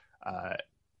to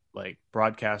like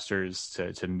broadcasters,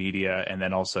 to media, and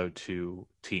then also to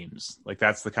teams. Like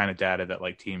that's the kind of data that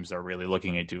like teams are really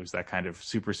looking into, is that kind of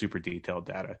super, super detailed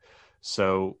data.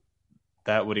 So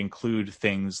that would include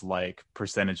things like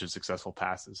percentage of successful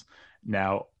passes.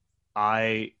 Now,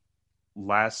 I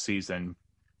last season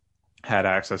had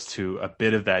access to a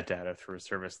bit of that data through a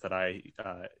service that I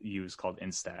use called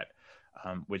Instat,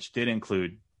 which did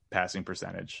include passing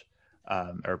percentage,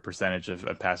 or percentage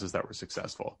of passes that were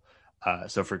successful.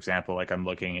 So, for example, like I'm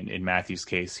looking in Matthew's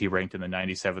case, he ranked in the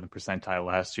 97th percentile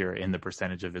last year in the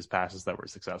percentage of his passes that were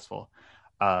successful.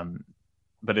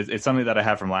 But it's something that I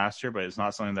have from last year, but it's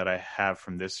not something that I have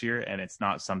from this year. And it's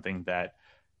not something that,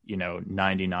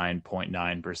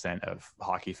 99.9% of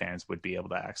hockey fans would be able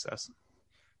to access.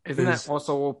 Isn't that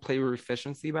also player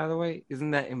efficiency, by the way? Isn't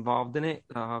that involved in it?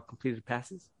 Completed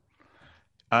passes?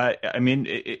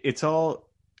 It's all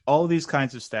these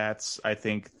kinds of stats. I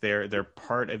think they're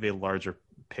part of a larger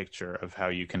picture of how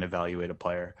you can evaluate a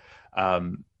player.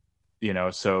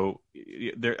 So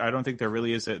I don't think there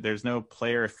really is there's no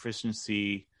player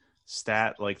efficiency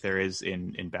stat like there is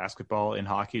in basketball, in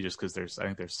hockey, just because I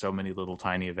think there's so many little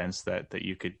tiny events that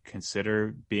you could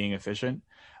consider being efficient.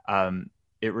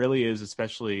 It really is,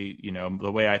 especially,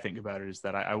 the way I think about it is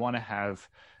that I want to have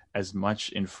as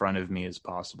much in front of me as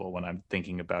possible when I'm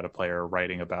thinking about a player or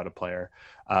writing about a player,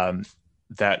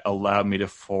 that allow me to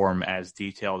form as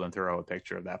detailed and thorough a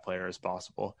picture of that player as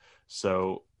possible.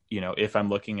 So, if I'm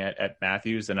looking at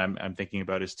Matthews and I'm thinking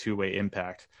about his two-way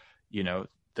impact,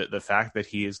 the fact that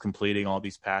he is completing all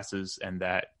these passes, and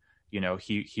that,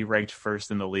 he ranked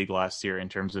first in the league last year in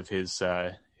terms of his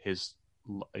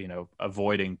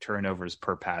avoiding turnovers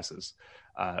per passes,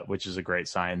 which is a great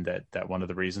sign that one of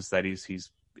the reasons that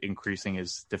he's increasing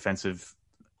his defensive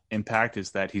impact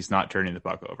is that he's not turning the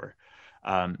puck over.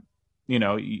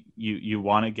 You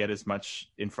want to get as much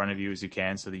in front of you as you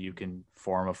can so that you can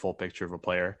form a full picture of a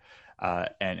player.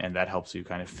 And that helps you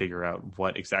kind of figure out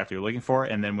what exactly you're looking for.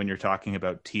 And then when you're talking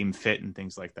about team fit and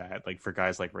things like that, like for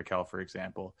guys like Raquel, for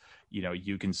example,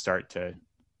 you can start to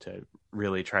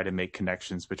really try to make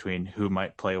connections between who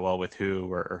might play well with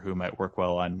who, or who might work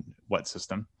well on what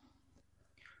system.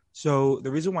 So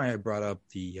the reason why I brought up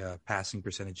the passing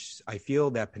percentage, I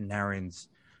feel that Panarin's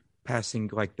passing,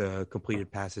 like the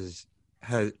completed passes,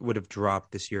 would have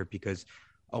dropped this year because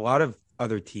a lot of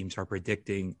other teams are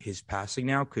predicting his passing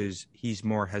now because he's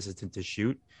more hesitant to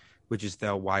shoot, which is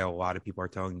why a lot of people are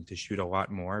telling him to shoot a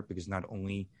lot more, because not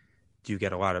only do you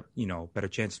get a lot of, better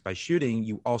chances by shooting,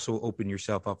 you also open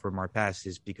yourself up for more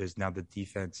passes because now the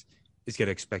defense is going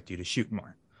to expect you to shoot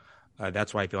more.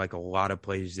 That's why I feel like a lot of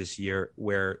plays this year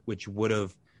which would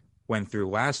have went through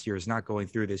last year is not going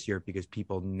through this year because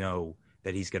people know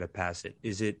that he's going to pass it.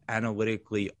 Is it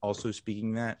analytically also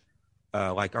speaking that?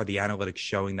 Are the analytics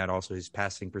showing that also his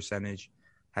passing percentage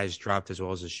has dropped as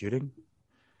well as his shooting?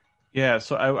 Yeah,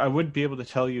 so I wouldn't be able to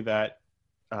tell you that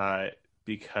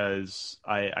because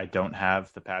I don't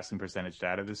have the passing percentage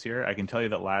data this year. I can tell you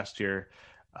that last year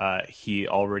he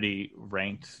already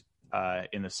ranked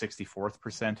in the 64th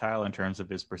percentile in terms of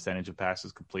his percentage of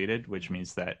passes completed, which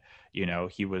means that,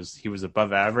 he was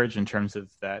above average in terms of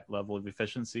that level of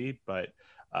efficiency, but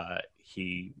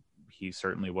he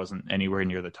certainly wasn't anywhere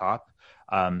near the top.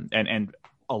 And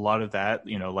a lot of that,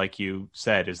 like you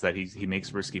said, is that he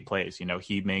makes risky plays.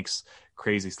 He makes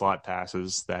crazy slot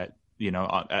passes that,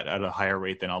 at a higher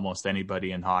rate than almost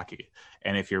anybody in hockey.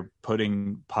 And if you're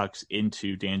putting pucks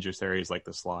into dangerous areas like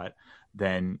the slot,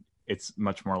 then it's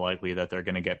much more likely that they're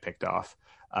going to get picked off.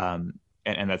 And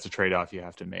that's a trade-off you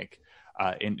have to make.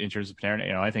 In terms of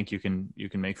Panarin, I think you can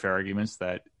make fair arguments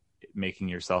that making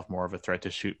yourself more of a threat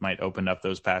to shoot might open up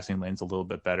those passing lanes a little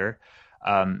bit better.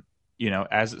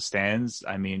 As it stands,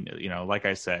 like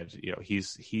I said,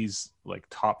 he's like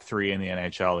top 3 in the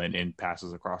NHL in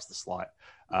passes across the slot.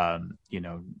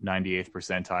 98th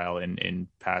percentile in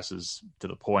passes to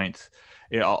the point,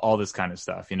 all this kind of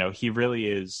stuff. He really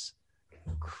is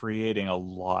creating a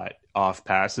lot off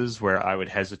passes where I would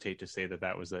hesitate to say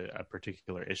that was a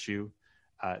particular issue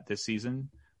this season.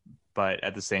 But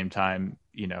at the same time,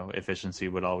 efficiency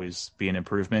would always be an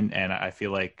improvement. And I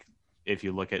feel like if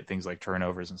you look at things like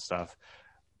turnovers and stuff,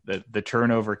 the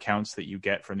turnover counts that you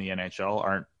get from the NHL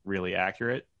aren't really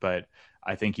accurate, but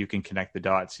I think you can connect the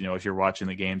dots. If you're watching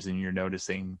the games and you're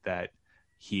noticing that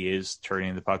he is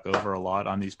turning the puck over a lot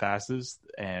on these passes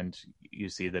and you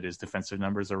see that his defensive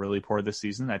numbers are really poor this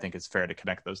season, I think it's fair to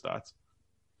connect those dots.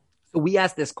 So we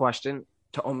ask this question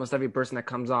to almost every person that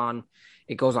comes on.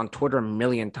 It goes on Twitter a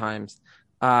million times.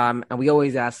 And we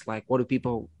always ask, like, what do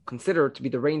people consider to be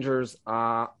the Rangers'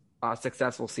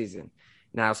 successful season?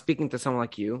 Now, speaking to someone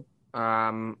like you,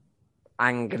 I'm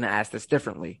going to ask this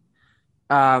differently.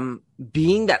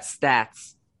 Being that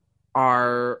stats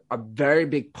are a very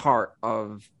big part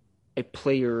of a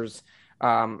player's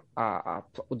the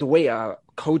way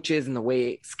coaches and the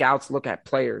way scouts look at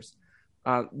players,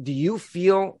 do you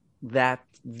feel that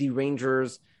the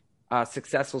Rangers'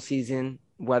 successful season,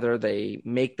 whether they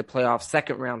make the playoffs,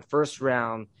 second round, first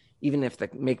round, even if they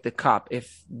make the cup,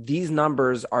 if these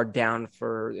numbers are down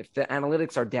if the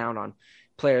analytics are down on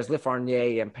players,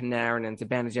 Lafreniere and Panarin and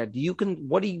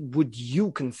Zibanejad, would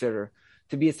you consider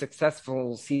to be a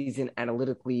successful season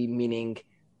analytically? Meaning,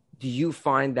 do you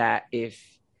find that if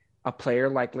a player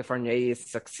like Lafreniere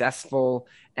is successful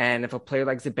and if a player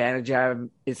like Zibanejad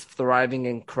is thriving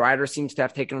and Kreider seems to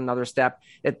have taken another step,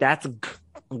 that's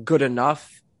good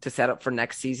enough to set up for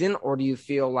next season? Or do you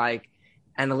feel like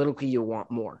analytically you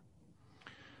want more?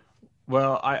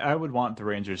 Well, I would want the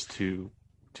Rangers to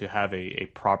have a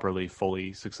properly,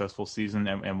 fully successful season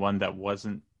and one that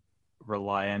wasn't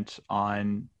reliant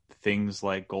on things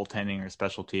like goaltending or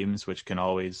special teams, which can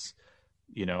always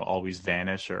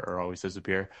vanish or always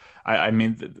disappear. I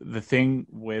mean, the thing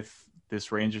with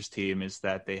this Rangers team is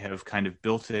that they have kind of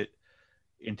built it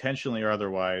intentionally or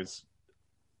otherwise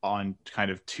on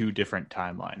kind of two different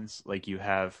timelines. Like you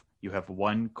have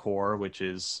one core, which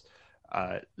is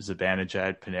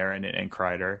Zibanejad, Panarin, and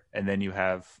Kreider, and then you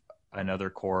have another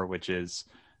core, which is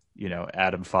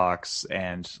Adam Fox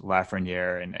and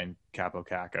Lafreniere and Capo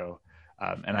Caco,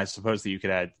 and I suppose that you could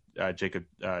add Jacob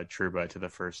Trouba to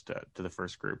the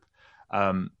first group,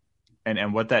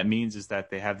 and what that means is that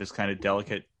they have this kind of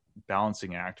delicate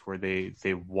balancing act where they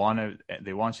want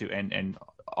to and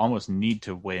almost need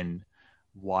to win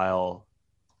while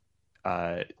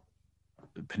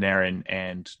Panarin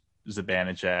and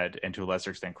Zibanejad and to a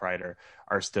lesser extent Kreider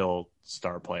are still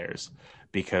star players,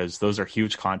 because those are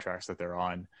huge contracts that they're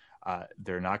on.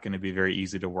 They're not going to be very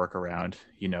easy to work around.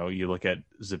 You look at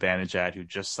Zibanejad, who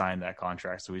just signed that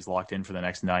contract, so he's locked in for the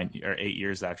next 9 or 8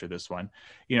 years after this one.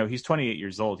 He's 28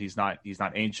 years old. He's not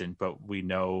ancient, but we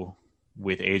know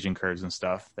with aging curves and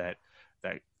stuff that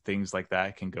things like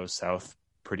that can go south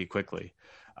pretty quickly.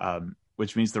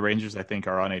 Which means the Rangers, I think,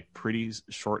 are on a pretty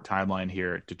short timeline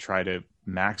here to try to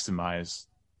maximize,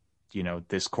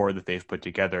 this core that they've put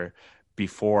together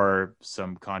before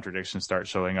some contradictions start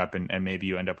showing up and maybe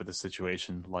you end up with a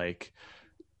situation like,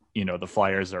 the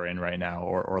Flyers are in right now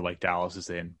or like Dallas is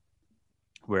in,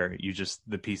 where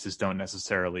the pieces don't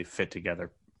necessarily fit together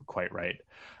quite right.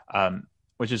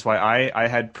 Which is why I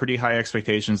had pretty high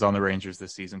expectations on the Rangers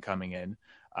this season coming in.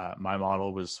 My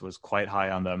model was quite high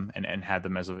on them and had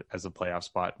them as a playoff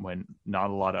spot when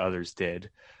not a lot of others did.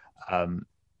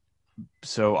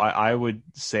 So I would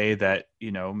say that,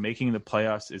 making the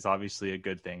playoffs is obviously a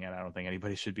good thing, and I don't think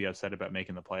anybody should be upset about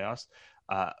making the playoffs.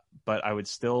 But I would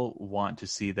still want to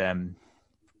see them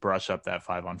brush up that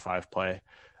 5-on-5 play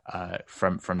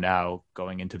from now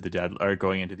going into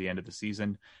the end of the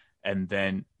season. And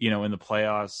then, in the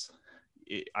playoffs,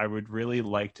 I would really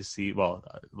like to see, look,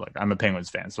 I'm a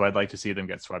Penguins fan, so I'd like to see them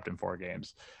get swept in 4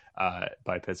 games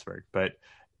by Pittsburgh. But,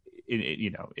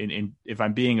 if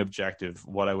I'm being objective,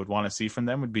 what I would want to see from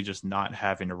them would be just not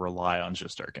having to rely on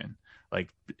Shesterkin. Like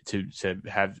to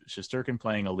have Shesterkin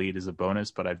playing a lead is a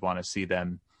bonus, but I'd want to see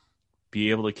them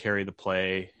be able to carry the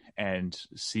play and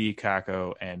see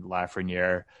Kakko and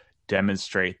Lafreniere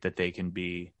demonstrate that they can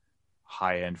be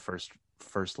high-end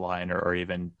first line or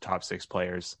even top 6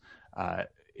 players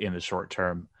in the short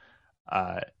term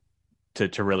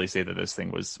to really say that this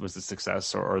thing was a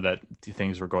success or that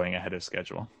things were going ahead of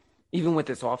schedule. Even with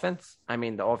this offense, I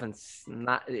mean, the offense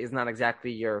is not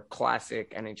exactly your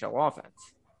classic NHL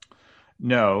offense.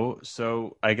 No,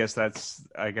 so I guess that's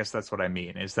what I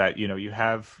mean is that you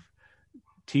have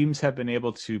teams have been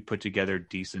able to put together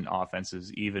decent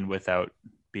offenses even without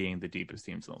being the deepest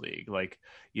teams in the league. Like,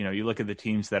 you look at the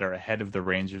teams that are ahead of the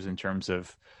Rangers in terms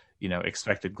of,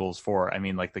 expected goals for. I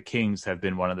mean, like the Kings have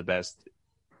been one of the best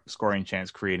scoring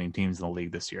chance creating teams in the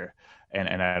league this year.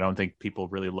 And I don't think people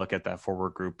really look at that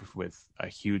forward group with a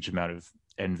huge amount of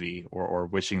envy or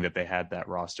wishing that they had that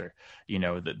roster.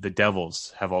 The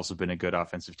Devils have also been a good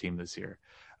offensive team this year.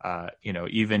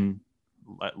 Even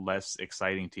less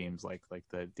exciting teams like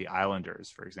the Islanders,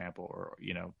 for example, or,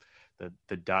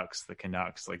 the Ducks, the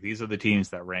Canucks, like these are the teams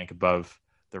that rank above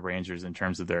the Rangers in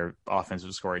terms of their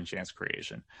offensive scoring chance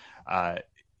creation.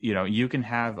 You can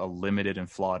have a limited and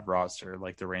flawed roster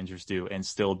like the Rangers do and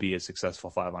still be a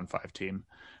successful 5-on-5 team.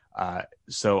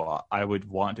 So I would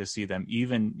want to see them,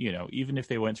 even if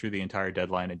they went through the entire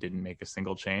deadline and didn't make a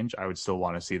single change, I would still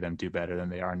want to see them do better than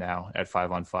they are now at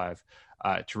 5-on-5,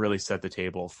 to really set the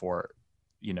table for,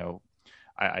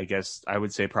 I guess I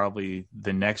would say probably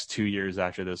the next 2 years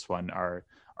after this one are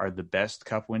the best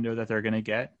cup window that they're going to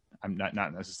get. I'm not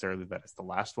necessarily that it's the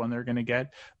last one they're going to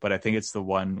get, but I think it's the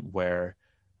one where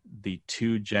the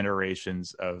two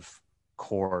generations of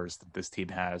cores that this team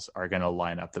has are going to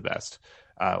line up the best,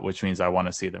 which means I want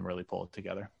to see them really pull it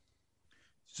together.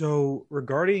 So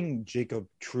regarding Jacob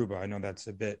Trouba, I know that's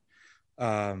a bit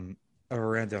of a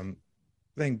random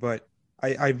thing, but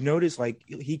I've noticed like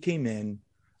he came in,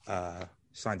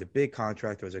 signed a big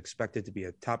contract, was expected to be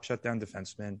a top shutdown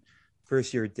defenseman.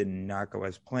 First year did not go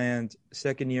as planned.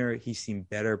 Second year, he seemed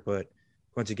better, but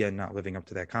once again, not living up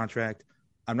to that contract.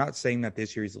 I'm not saying that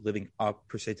this year he's living up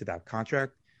per se to that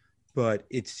contract, but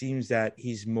it seems that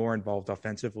he's more involved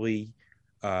offensively.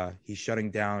 He's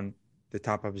shutting down the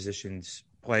top opposition's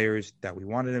players that we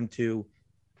wanted him to.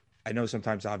 I know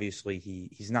sometimes, obviously,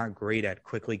 he's not great at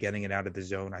quickly getting it out of the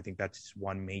zone. I think that's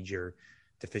one major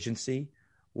deficiency.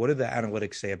 What do the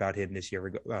analytics say about him this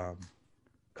year,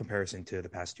 comparison to the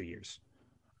past 2 years?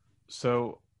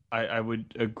 So I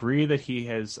would agree that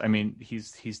he's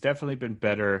definitely been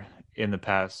better in the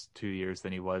past 2 years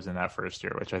than he was in that first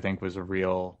year, which I think was a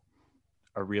real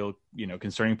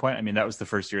concerning point. I mean, that was the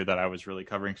first year that I was really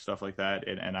covering stuff like that,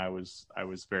 and I was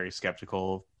very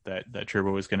skeptical that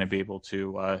Trouba was going to be able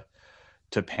to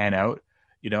pan out.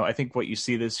 I think what you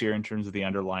see this year in terms of the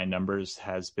underlying numbers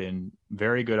has been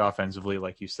very good offensively,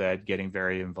 like you said, getting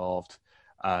very involved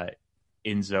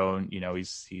in zone.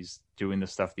 He's doing the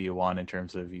stuff that you want in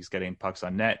terms of he's getting pucks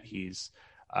on net. He's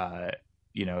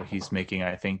making,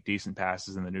 I think, decent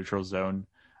passes in the neutral zone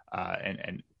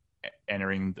and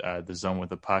entering the zone with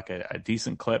the puck at a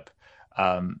decent clip.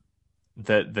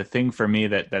 The thing for me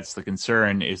that's the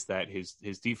concern is that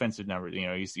his defensive numbers.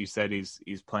 You said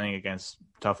he's playing against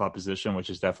tough opposition,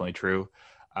 which is definitely true.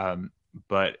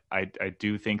 But I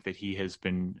do think that he has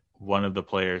been one of the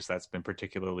players that's been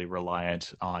particularly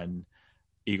reliant on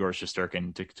Igor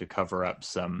Shesterkin to cover up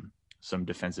some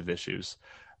defensive issues.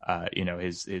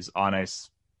 His on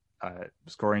ice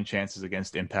scoring chances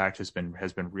against impact has been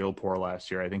real poor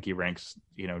last year. I think he ranks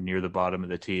near the bottom of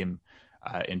the team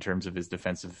in terms of his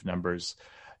defensive numbers.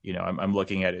 I'm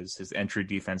looking at his entry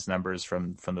defense numbers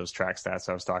from those track stats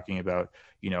I was talking about.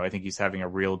 I think he's having a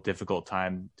real difficult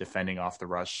time defending off the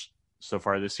rush so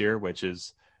far this year, which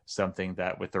is something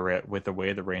that with the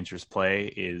way the Rangers play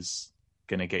is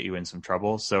going to get you in some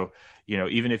trouble. So,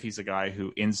 even if he's a guy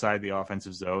who inside the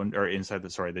offensive zone or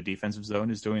the defensive zone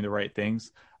is doing the right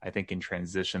things, I think in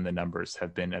transition, the numbers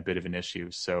have been a bit of an issue.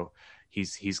 So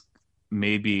he's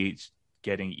maybe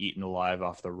getting eaten alive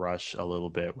off the rush a little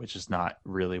bit, which is not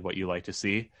really what you like to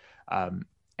see. And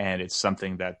it's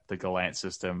something that the Gallant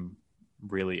system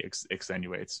really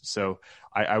extenuates. So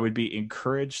I would be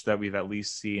encouraged that we've at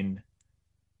least seen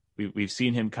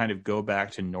him kind of go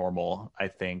back to normal, I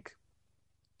think,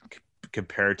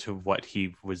 compared to what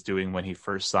he was doing when he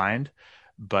first signed.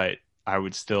 But I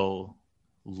would still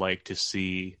like to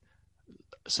see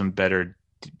some better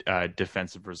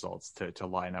defensive results to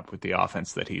line up with the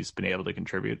offense that he's been able to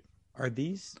contribute. Are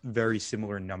these very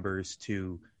similar numbers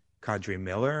to Kadri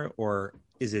Miller, or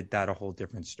is it that a whole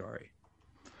different story?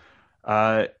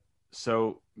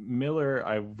 So Miller,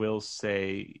 I will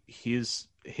say his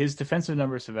defensive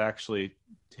numbers have actually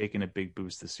taken a big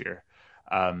boost this year.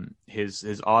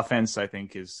 His offense, I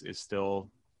think, is still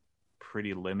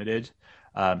pretty limited.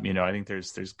 I think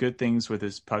there's good things with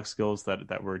his puck skills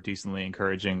that were decently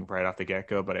encouraging right off the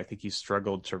get-go, but I think he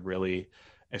struggled to really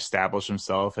establish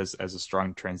himself as a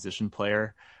strong transition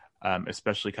player,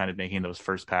 especially kind of making those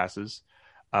first passes.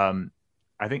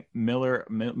 I think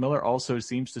Miller also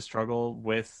seems to struggle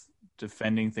with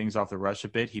defending things off the rush a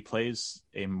bit. He plays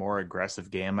a more aggressive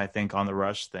game, I think, on the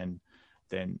rush than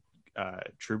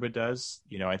Trouba does.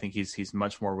 I think he's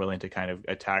much more willing to kind of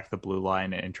attack the blue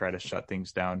line and try to shut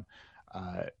things down,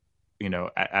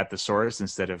 at the source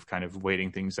instead of kind of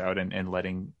waiting things out and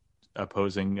letting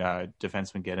opposing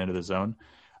defensemen get into the zone.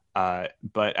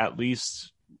 But at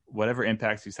least whatever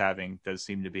impacts he's having does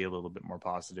seem to be a little bit more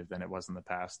positive than it was in the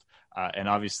past. And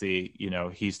obviously,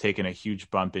 he's taken a huge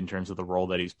bump in terms of the role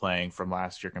that he's playing from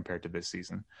last year compared to this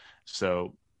season.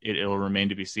 So it'll remain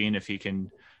to be seen if he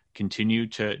can continue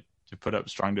to put up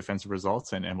strong defensive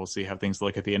results, and we'll see how things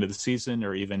look at the end of the season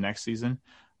or even next season.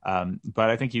 But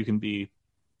I think you can be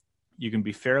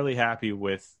fairly happy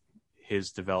with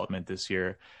his development this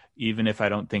year, even if I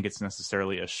don't think it's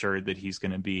necessarily assured that he's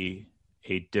going to be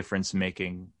a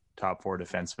difference-making top 4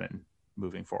 defenseman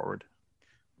moving forward.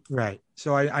 Right.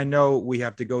 So I know we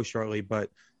have to go shortly, but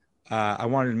I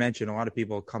wanted to mention a lot of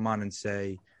people come on and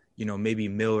say, maybe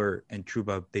Miller and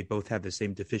Trouba, they both have the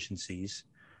same deficiencies.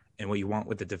 And what you want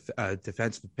with the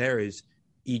defensive pair is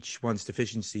each one's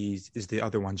deficiencies is the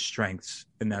other one's strengths.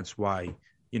 And that's why,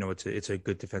 it's a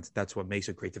good defense. That's what makes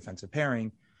a great defensive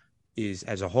pairing is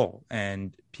as a whole.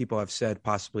 And people have said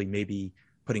possibly maybe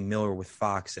putting Miller with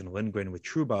Fox and Lindgren with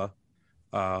Trouba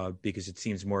because it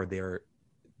seems more their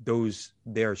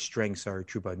strengths are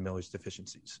Trouba and Miller's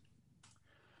deficiencies.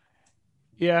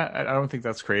 Yeah, I don't think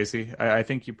that's crazy. I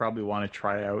think you probably want to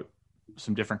try out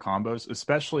some different combos,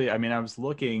 especially, I was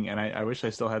looking, and I wish I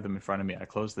still had them in front of me. I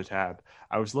closed the tab.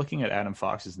 I was looking at Adam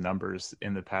Fox's numbers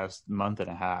in the past month and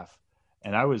a half,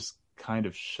 and I was kind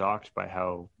of shocked by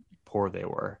how poor they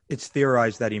were. It's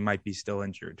theorized that he might be still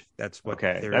injured. That's what.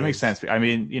 Okay, that makes sense.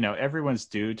 Everyone's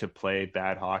due to play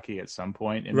bad hockey at some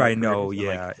point. Right. No.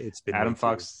 Yeah. It's been Adam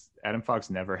Fox. Adam Fox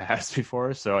never has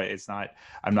before, so it's not.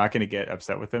 I'm not going to get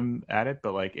upset with him at it.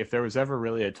 But if there was ever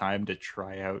really a time to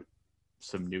try out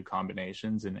some new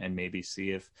combinations and maybe see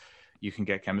if you can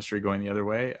get chemistry going the other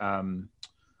way.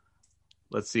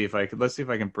 Let's see if I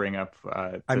can bring up.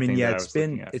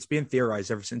 It's been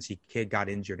theorized ever since he got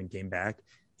injured and came back.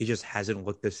 He just hasn't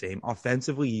looked the same.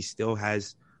 Offensively, he still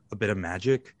has a bit of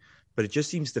magic, but it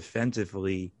just seems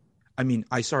defensively.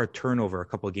 I saw a turnover a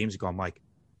couple of games ago. I'm like,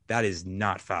 that is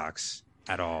not Fox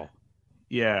at all.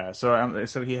 Yeah. So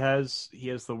he has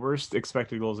the worst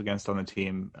expected goals against on the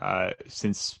team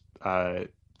since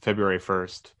February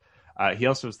 1st. He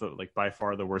also is by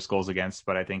far the worst goals against,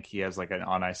 but I think he has an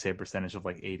on ice save percentage of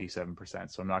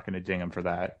 87%. So I'm not going to ding him for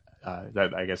that.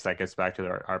 That I guess that gets back to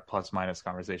our plus minus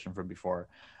conversation from before.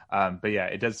 But yeah,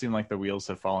 it does seem like the wheels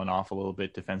have fallen off a little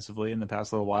bit defensively in the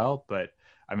past little while. But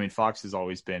Fox has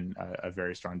always been a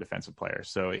very strong defensive player.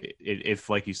 So if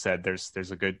like you said,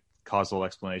 there's a good causal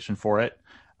explanation for it,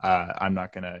 I'm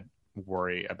not going to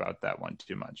worry about that one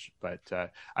too much. But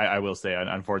I will say,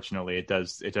 unfortunately, it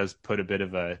does put a bit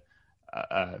of a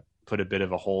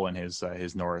hole in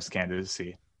his Norris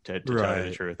candidacy. To tell you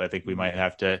the truth, I think we might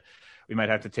have to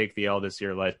take the L this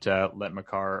year. Let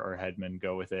Makar or Hedman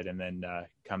go with it, and then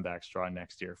come back strong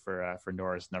next year for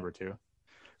Norris number 2.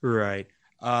 Right.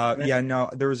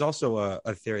 There was also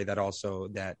a theory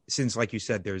that since, like you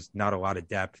said, there's not a lot of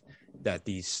depth, that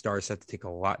these stars have to take a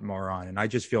lot more on. And I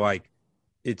just feel like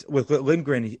it's with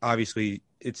Lindgren, obviously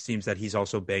it seems that he's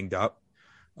also banged up.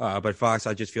 But Fox,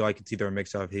 I just feel like it's either a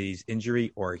mix of his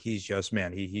injury or he's just,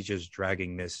 he's just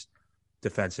dragging this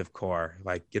defensive core.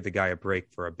 Give the guy a break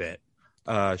for a bit.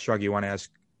 Shrug, you want to ask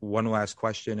one last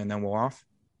question and then we'll off?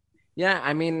 Yeah,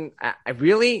 I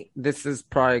really, this is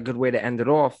probably a good way to end it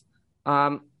off.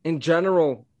 In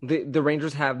general, the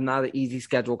Rangers have not an easy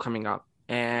schedule coming up,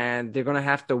 and they're going to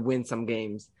have to win some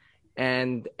games.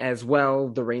 And as well,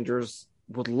 the Rangers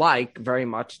would like very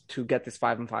much to get this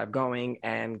 5-5 going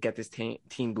and get this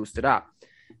team boosted up.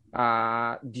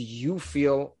 Do you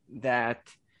feel that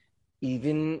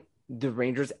even the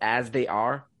Rangers as they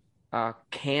are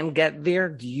can get there?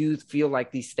 Do you feel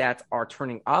like these stats are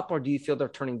turning up, or do you feel they're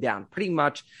turning down? Pretty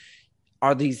much,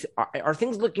 are things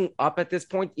looking up at this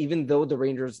point, even though the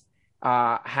Rangers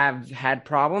have had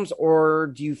problems, or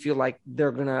do you feel like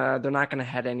they're not gonna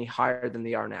head any higher than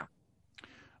they are now?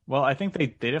 Well, I think they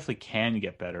definitely can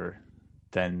get better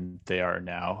than they are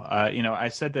now. I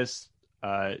said this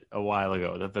a while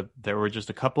ago that there were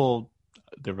just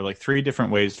there were 3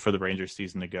 different ways for the Rangers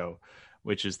season to go,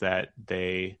 which is that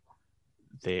they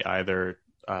either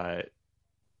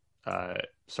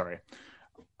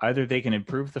they can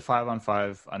improve the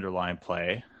 5-on-5 underlying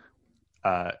play.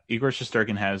 Igor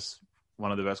Shesterkin has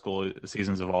one of the best goal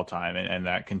seasons of all time, and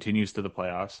that continues to the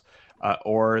playoffs,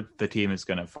 or the team is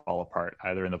going to fall apart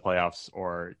either in the playoffs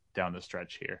or down the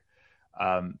stretch here.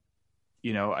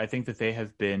 I think that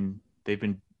they've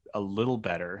been a little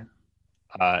better.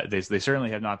 They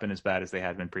certainly have not been as bad as they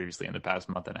had been previously in the past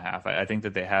month and a half. I think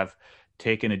that they have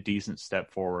taken a decent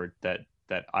step forward that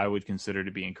I would consider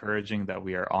to be encouraging, that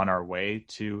we are on our way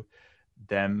to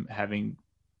them having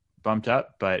bumped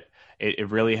up, but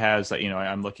it really has,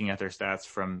 I'm looking at their stats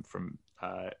from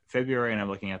February, and I'm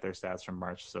looking at their stats from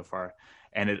March so far,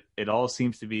 and it all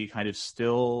seems to be kind of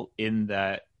still in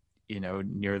that,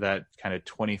 near that kind of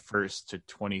 21st to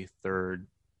 23rd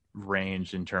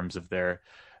range in terms of their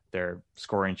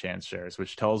scoring chance shares,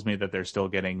 which tells me that they're still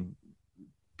getting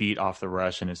beat off the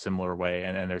rush in a similar way,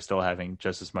 and they're still having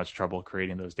just as much trouble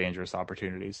creating those dangerous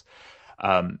opportunities.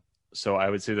 So I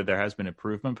would say that there has been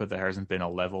improvement, but there hasn't been a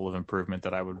level of improvement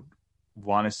that I would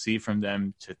want to see from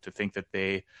them to think that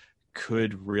they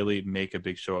could really make a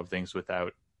big show of things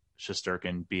without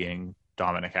Shesterkin being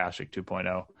Dominic Hasek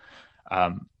 2.0.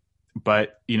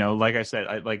 But, like I said,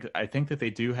 I think that they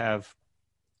do have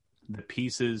the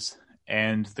pieces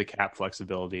and the cap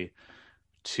flexibility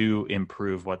to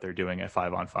improve what they're doing at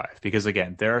 5-on-5. Because,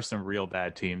 again, there are some real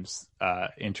bad teams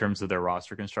in terms of their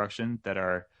roster construction that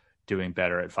are doing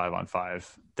better at 5-on-5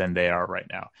 than they are right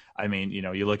now. I mean,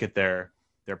 you look at their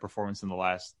performance in the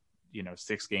last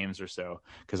 6 games or so,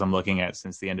 because I'm looking at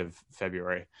since the end of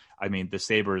February. I mean, the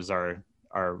Sabres are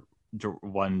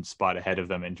one spot ahead of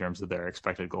them in terms of their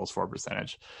expected goals for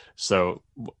percentage. So,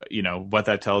 what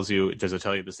that tells you, does it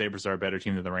tell you the Sabres are a better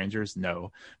team than the Rangers?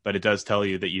 No, but it does tell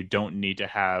you that you don't need to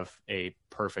have a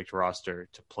perfect roster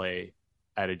to play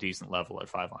at a decent level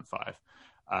at 5-on-5.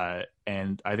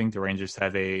 And I think the Rangers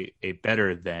have a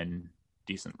better than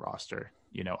decent roster,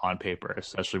 on paper,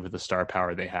 especially with the star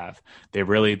power they have. They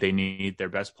need their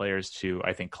best players to,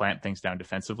 I think, clamp things down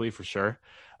defensively for sure.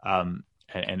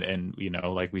 And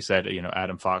like we said,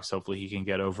 Adam Fox, hopefully he can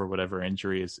get over whatever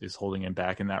injury is holding him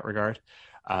back in that regard.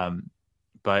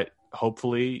 But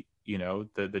hopefully,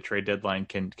 the trade deadline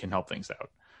can help things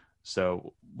out.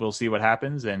 So we'll see what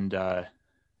happens. And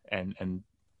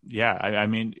yeah, I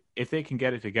mean, if they can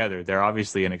get it together, they're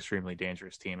obviously an extremely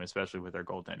dangerous team, especially with their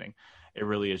goaltending. It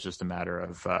really is just a matter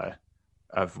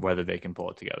of whether they can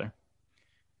pull it together.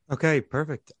 Okay,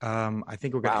 perfect. I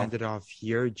think we're going to end it off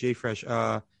here.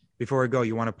 JFresh, before I go,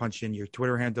 you want to punch in your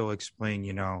Twitter handle, explain,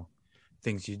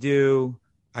 things you do.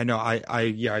 I know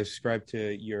I subscribed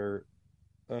to your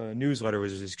newsletter,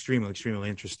 which is extremely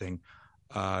interesting.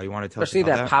 You want to tell especially us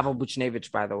about that Pavel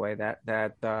Buchnevich, by the way, that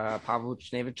Pavel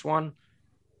Buchnevich one.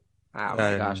 Oh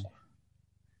my gosh.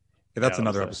 That's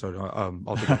another episode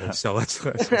altogether. So let's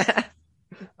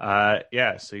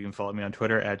so you can follow me on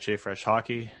Twitter at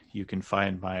JFreshHockey. You can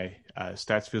find my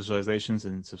stats visualizations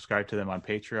and subscribe to them on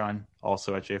Patreon,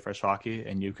 also at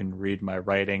JFreshHockey. And you can read my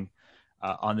writing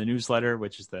on the newsletter,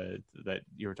 which is that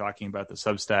you were talking about, the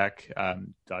Substack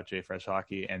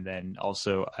 .JFreshHockey, and then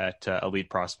also at Elite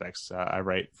Prospects. I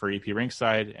write for EP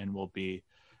Rinkside, and we'll be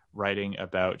writing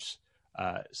about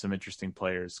some interesting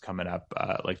players coming up,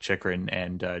 like Chikrin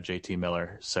and JT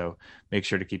Miller. So make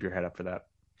sure to keep your head up for that.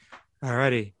 All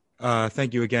righty.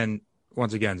 Thank you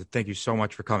once again. Thank you so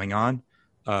much for coming on.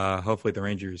 Hopefully the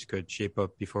Rangers could shape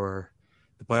up before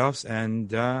the playoffs.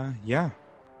 And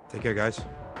take care, guys.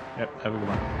 Yep. Have a good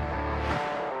one.